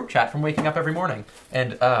Facebook group chat from waking up every morning.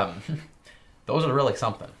 And those are really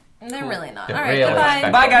something. They're really not. They're All right, really goodbye.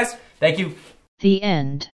 special. Bye, guys. Thank you. The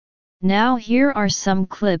end. Now here are some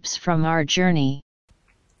clips from our journey.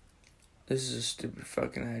 This is a stupid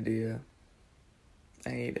fucking idea. I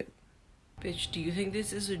hate it. Bitch, do you think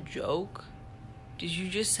this is a joke? Did you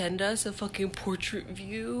just send us a fucking portrait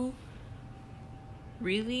view?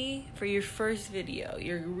 Really? For your first video,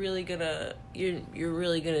 you're really gonna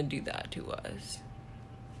do that to us?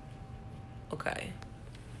 Okay.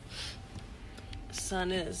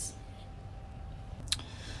 Sun is.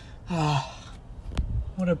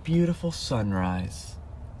 What a beautiful sunrise.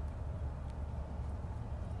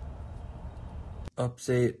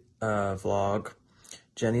 Update vlog.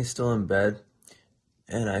 Jenny's still in bed,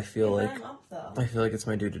 and I feel like it's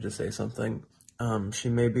my duty to say something. She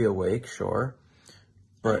may be awake, sure,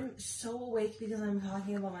 but I'm so awake because I'm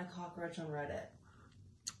talking about my cockroach on Reddit.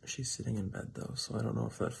 she's sitting in bed though, so I don't know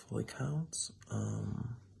if that fully counts.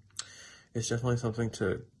 It's definitely something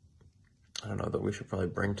that we should probably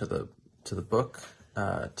bring to the book,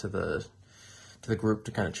 to the group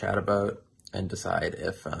to kind of chat about and decide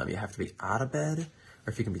if you have to be out of bed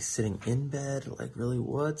or if you can be sitting in bed. Like, really,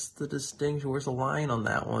 what's the distinction? Where's the line on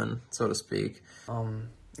that one, so to speak?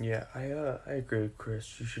 Yeah, I agree with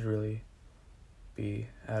Chris. You should really be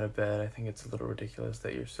out of bed. I think it's a little ridiculous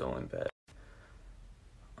that you're still in bed.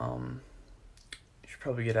 You should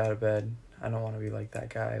probably get out of bed. I don't want to be like that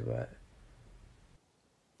guy, but...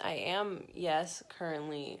 I am, yes,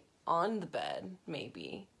 currently on the bed,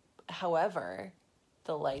 maybe. However,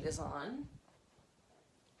 the light is on.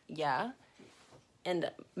 Yeah. And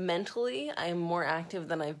mentally, I am more active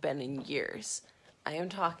than I've been in years. I am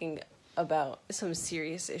talking about some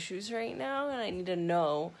serious issues right now, and I need to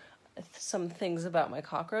know some things about my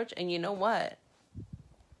cockroach. And you know what?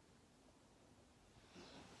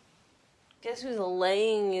 Guess who's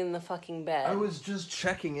laying in the fucking bed? I was just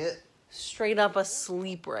checking it. Straight up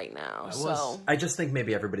asleep right now. I just think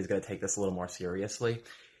maybe everybody's got to take this a little more seriously.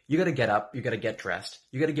 You got to get up, you got to get dressed,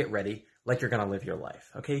 you got to get ready like you're going to live your life.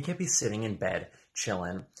 Okay, you can't be sitting in bed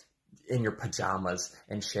chilling in your pajamas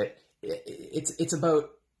and shit. It's about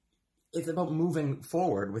moving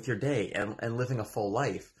forward with your day and living a full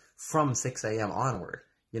life from 6 a.m. onward.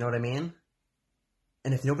 You know what I mean?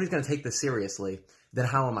 And if nobody's going to take this seriously, then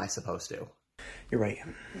how am I supposed to? You're right.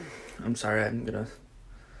 I'm sorry, I'm gonna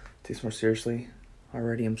take this more seriously.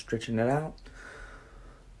 Already I'm stretching it out.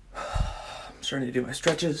 I'm starting to do my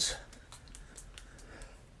stretches.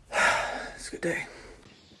 It's a good day.